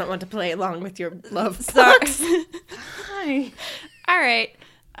 Rebecca doesn't want to play along with your love. Sorry. hi. All right.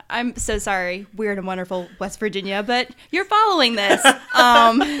 I'm so sorry, weird and wonderful West Virginia, but you're following this.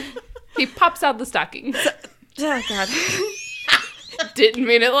 He pops out the stocking. Oh, God. Didn't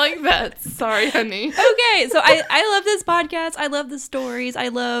mean it like that. Sorry, honey. Okay, so I love this podcast. I love the stories. I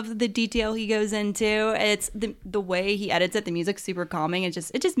love the detail he goes into. It's the way he edits it. The music's super calming. It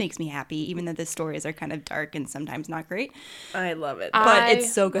just makes me happy, even though the stories are kind of dark and sometimes not great. I love it. But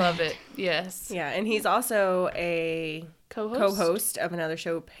it's so good. Love it. Yes. Yeah, and he's also a co-host of another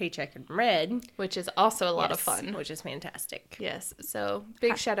show, Paycheck and Red. Which is also a lot of Yes, fun. which is fantastic. Yes. So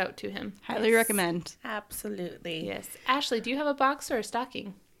big shout out to him. Highly recommend. Absolutely. Yes. Ashley, do you have a box or a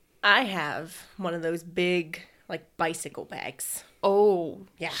stocking? I have one of those big, like, bicycle bags. Oh,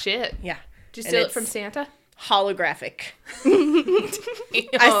 Yeah. shit. Yeah. Did you And steal it it's from Santa? Holographic.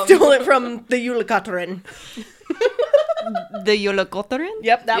 I stole it from the Yulecatorin. The Yulekotorin?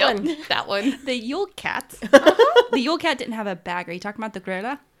 Yep, that one. That one. The Yule Cat. The Yule Cat didn't have a bag. Are you talking about the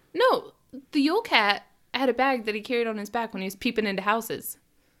Greta? No, the Yule Cat had a bag that he carried on his back when he was peeping into houses.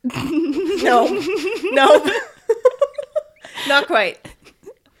 No. Not quite.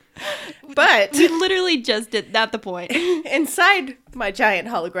 But We literally just did. Not the point. inside my giant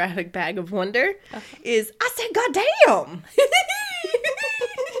holographic bag of wonder is, I said, goddamn!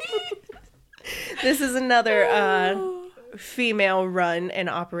 This is another female run and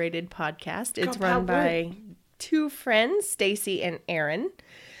operated podcast. It's run by 2 friends, Stacy and Aaron.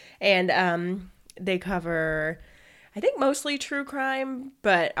 And they cover, I think, mostly true crime,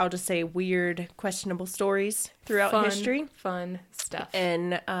 but I'll just say weird, questionable stories throughout history. Fun stuff.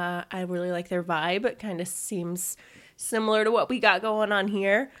 And I really like their vibe. It kind of seems similar to what we got going on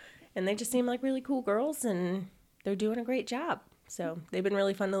here. And they just seem like really cool girls, and they're doing a great job. So they've been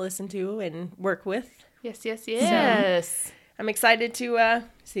really fun to listen to and work with. Yes, yes, yes. I'm excited to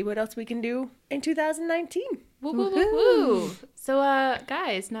see what else we can do in 2019. Woo, woo, woo, woo. So,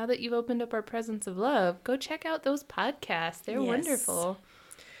 guys, now that you've opened up our presence of love, go check out those podcasts. They're wonderful.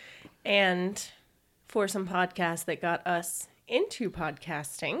 And for some podcasts that got us into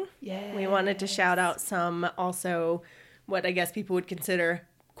podcasting, we wanted to shout out some also what I guess people would consider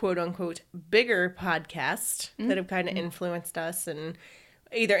quote unquote bigger podcasts that have kind of influenced us and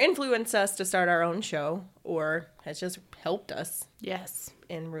either influenced us to start our own show or has just helped us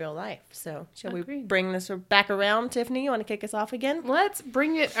in real life. So shall we bring this back around? Tiffany, you want to kick us off again? Let's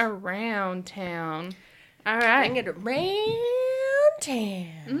bring it around town. All right. Bring it around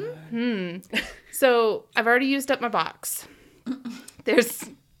town. So I've already used up my box. There's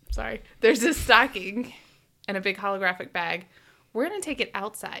a stocking and a big holographic bag. We're going to take it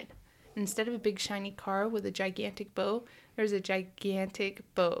outside. Instead of a big shiny car with a gigantic bow, there's a gigantic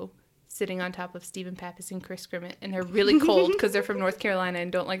bow sitting on top of Stephen Pappas and Chris Grimmett. And they're really cold because they're from North Carolina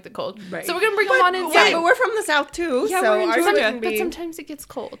and don't like the cold. Right. So we're going to bring them on inside. Yeah, but we're from the South too. Yeah, so we're in ours Georgia. wouldn't But be- sometimes it gets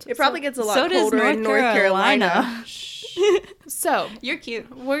cold. It probably gets a lot So does colder in North Carolina. So You're cute.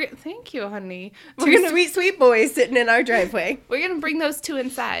 thank you, honey. Two sweet boys sitting in our driveway. We're going to bring those two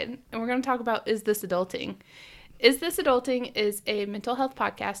inside, and we're going to talk about Is This Adulting? Is This Adulting is a mental health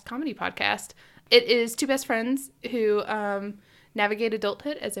podcast, comedy podcast. It is two best friends who navigate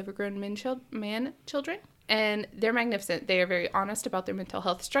adulthood as overgrown children, and they're magnificent. They are very honest about their mental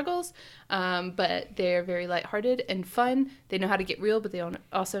health struggles, but they're very lighthearted and fun. They know how to get real, but they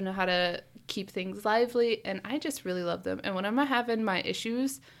also know how to keep things lively, and I just really love them. And when I'm having my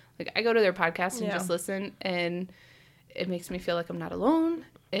issues, like I go to their podcast and just listen, and it makes me feel like I'm not alone.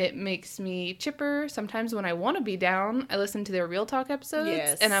 It makes me chipper. Sometimes when I want to be down, I listen to their Real Talk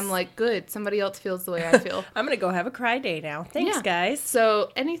episodes, and I'm like, good, somebody else feels the way I feel. I'm going to go have a cry day now. Thanks, guys. So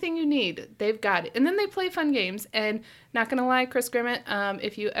anything you need, they've got it. And then they play fun games. And not going to lie, Chris Grimmett,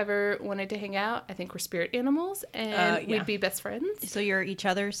 if you ever wanted to hang out, I think we're spirit animals, and we'd be best friends. So you're each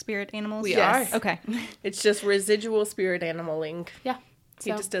other's spirit animals? We are. Okay. It's just residual spirit animaling. Yeah. He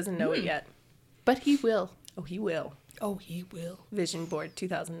just doesn't know it yet. But he will. Oh, he will. Oh, he will. Vision Board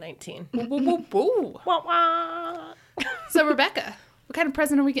 2019. Woo, woo, woo, woo. Wah, wah. So, Rebecca, what kind of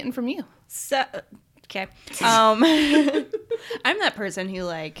present are we getting from you? So, okay. I'm that person who,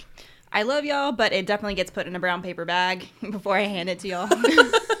 like, I love y'all, but it definitely gets put in a brown paper bag before I hand it to y'all.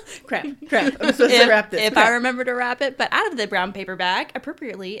 Crap. I'm supposed to wrap this. If I remember to wrap it. But out of the brown paper bag,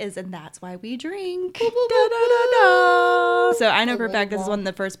 appropriately, is And That's Why We Drink. Da, da, da, da. So I know for a fact this is one of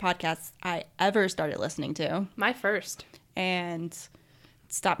the first podcasts I ever started listening to. My first. And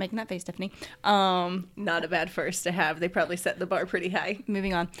stop making that face, Tiffany. Not a bad first to have. They probably set the bar pretty high.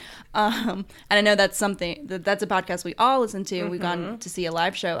 Moving on. And I know that's something, that's a podcast we all listen to. We've gone to see a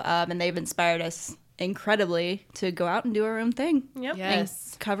live show of, and they've inspired us incredibly to go out and do our own thing. Yep.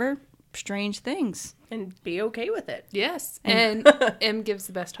 Yes. And cover strange things. And be okay with it. Yes. And M gives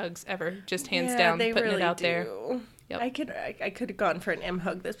the best hugs ever. Just hands down, they putting really it out do. there. Yep. I could have gone for an M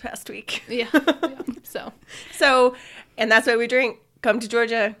hug this past week. Yeah. So, and that's why we drink. Come to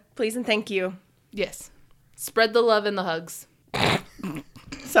Georgia, please and thank you. Yes. Spread the love and the hugs.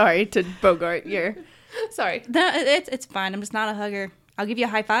 Sorry to Bogart your... Sorry. No, it's fine. I'm just not a hugger. I'll give you a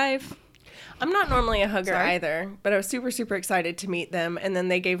high five. I'm not normally a hugger Sorry? either, but I was super, super excited to meet them. And then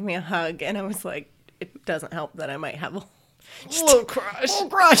they gave me a hug, and I was like, it doesn't help that I might have a little crush. Little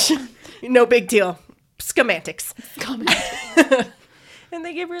crush. No big deal. Schematics. And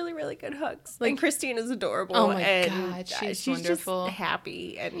they give really, really good hugs. Like, Christine is adorable. Oh my and God, she's wonderful. wonderful. Just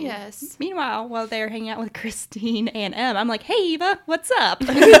happy. And Yes. Meanwhile, while they're hanging out with Christine and Em, I'm like, hey, Eva, what's up?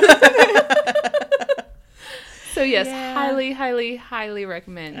 So, yes, Yeah. highly, highly, highly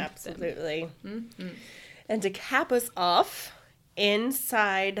recommend them. Absolutely. Mm-hmm. And to cap us off,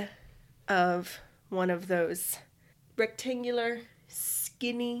 inside of one of those rectangular,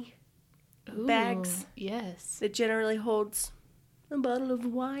 skinny Ooh, bags Yes. that generally holds a bottle of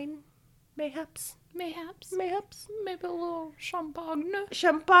wine, mayhaps. Mayhaps. Mayhaps. Maybe a little champagne.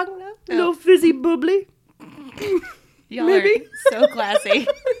 Champagne. A little fizzy bubbly. Y'all Maybe. are so classy.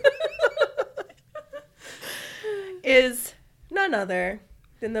 Is none other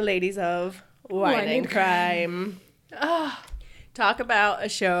than the ladies of Wine and Crime. Talk about a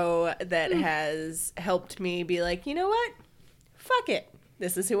show that has helped me be like, you know what? Fuck it.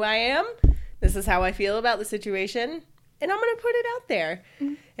 This is who I am. This is how I feel about the situation. And I'm going to put it out there.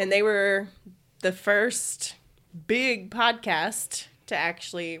 And they were the first big podcast to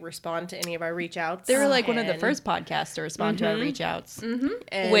actually respond to any of our reach outs. They were like one of the first podcasts to respond to our reach outs.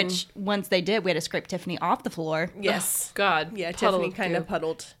 And Which, once they did, we had to scrape Tiffany off the floor. yes. Oh, God. Yeah, Puddled Tiffany kind of too.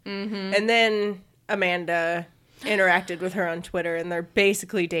 puddled. And then Amanda interacted with her on Twitter, and they're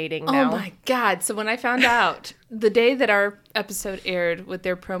basically dating now. Oh my God. So when I found out the day that our episode aired with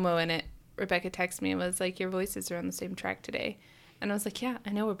their promo in it, Rebecca texted me and was like, your voices are on the same track today. And I was like, yeah,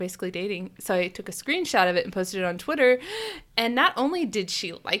 I know, we're basically dating. So I took a screenshot of it and posted it on Twitter. And not only did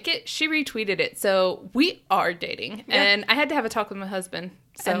she like it, she retweeted it. So we are dating. Yeah. And I had to have a talk with my husband.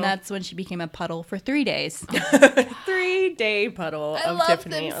 So And that's when she became a puddle for 3 days. 3-day puddle I of love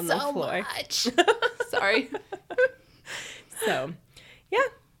Tiffany them on the so floor. much. Sorry. So, yeah,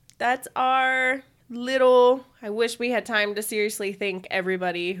 that's our little. I wish we had time to seriously thank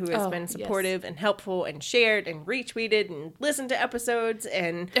everybody who has Oh, been yes. supportive and helpful and shared and retweeted and listened to episodes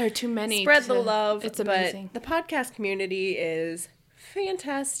and There are too many. spread the love. It's amazing. But the podcast community is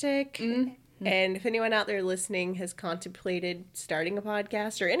fantastic. And if anyone out there listening has contemplated starting a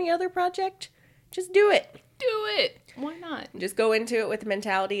podcast or any other project, just do it. Do it. Why not? Just go into it with the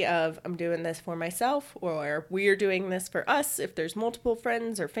mentality of, I'm doing this for myself, or we're doing this for us. If there's multiple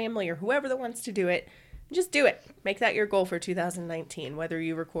friends or family or whoever that wants to do it, just do it. Make that your goal for 2019. Whether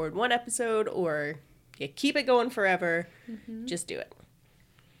you record one episode or you keep it going forever, just do it.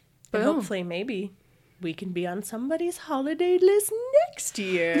 And Boom. hopefully, maybe we can be on somebody's holiday list next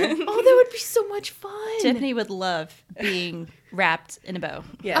year. Oh, that would be so much fun. Tiffany would love being wrapped in a bow.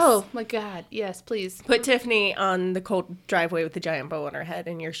 Yes. Oh, my God. Yes, please. Put Tiffany on the cold driveway with the giant bow on her head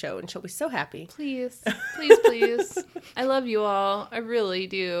in your show, and she'll be so happy. Please. Please, please. I love you all. I really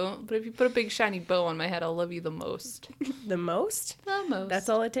do. But if you put a big shiny bow on my head, I'll love you the most. The most? The most. That's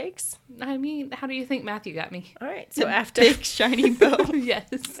all it takes? I mean, how do you think Matthew got me? All right. So after... Big shiny bow.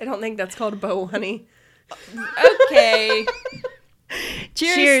 Yes. I don't think that's called a bow, honey. Okay.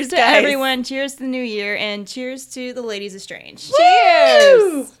 Cheers to guys. everyone. Cheers to the new year. And cheers to the Ladies Estranged.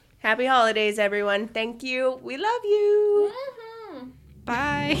 Cheers! Happy holidays, everyone. Thank you. We love you.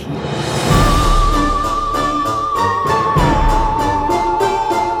 Bye.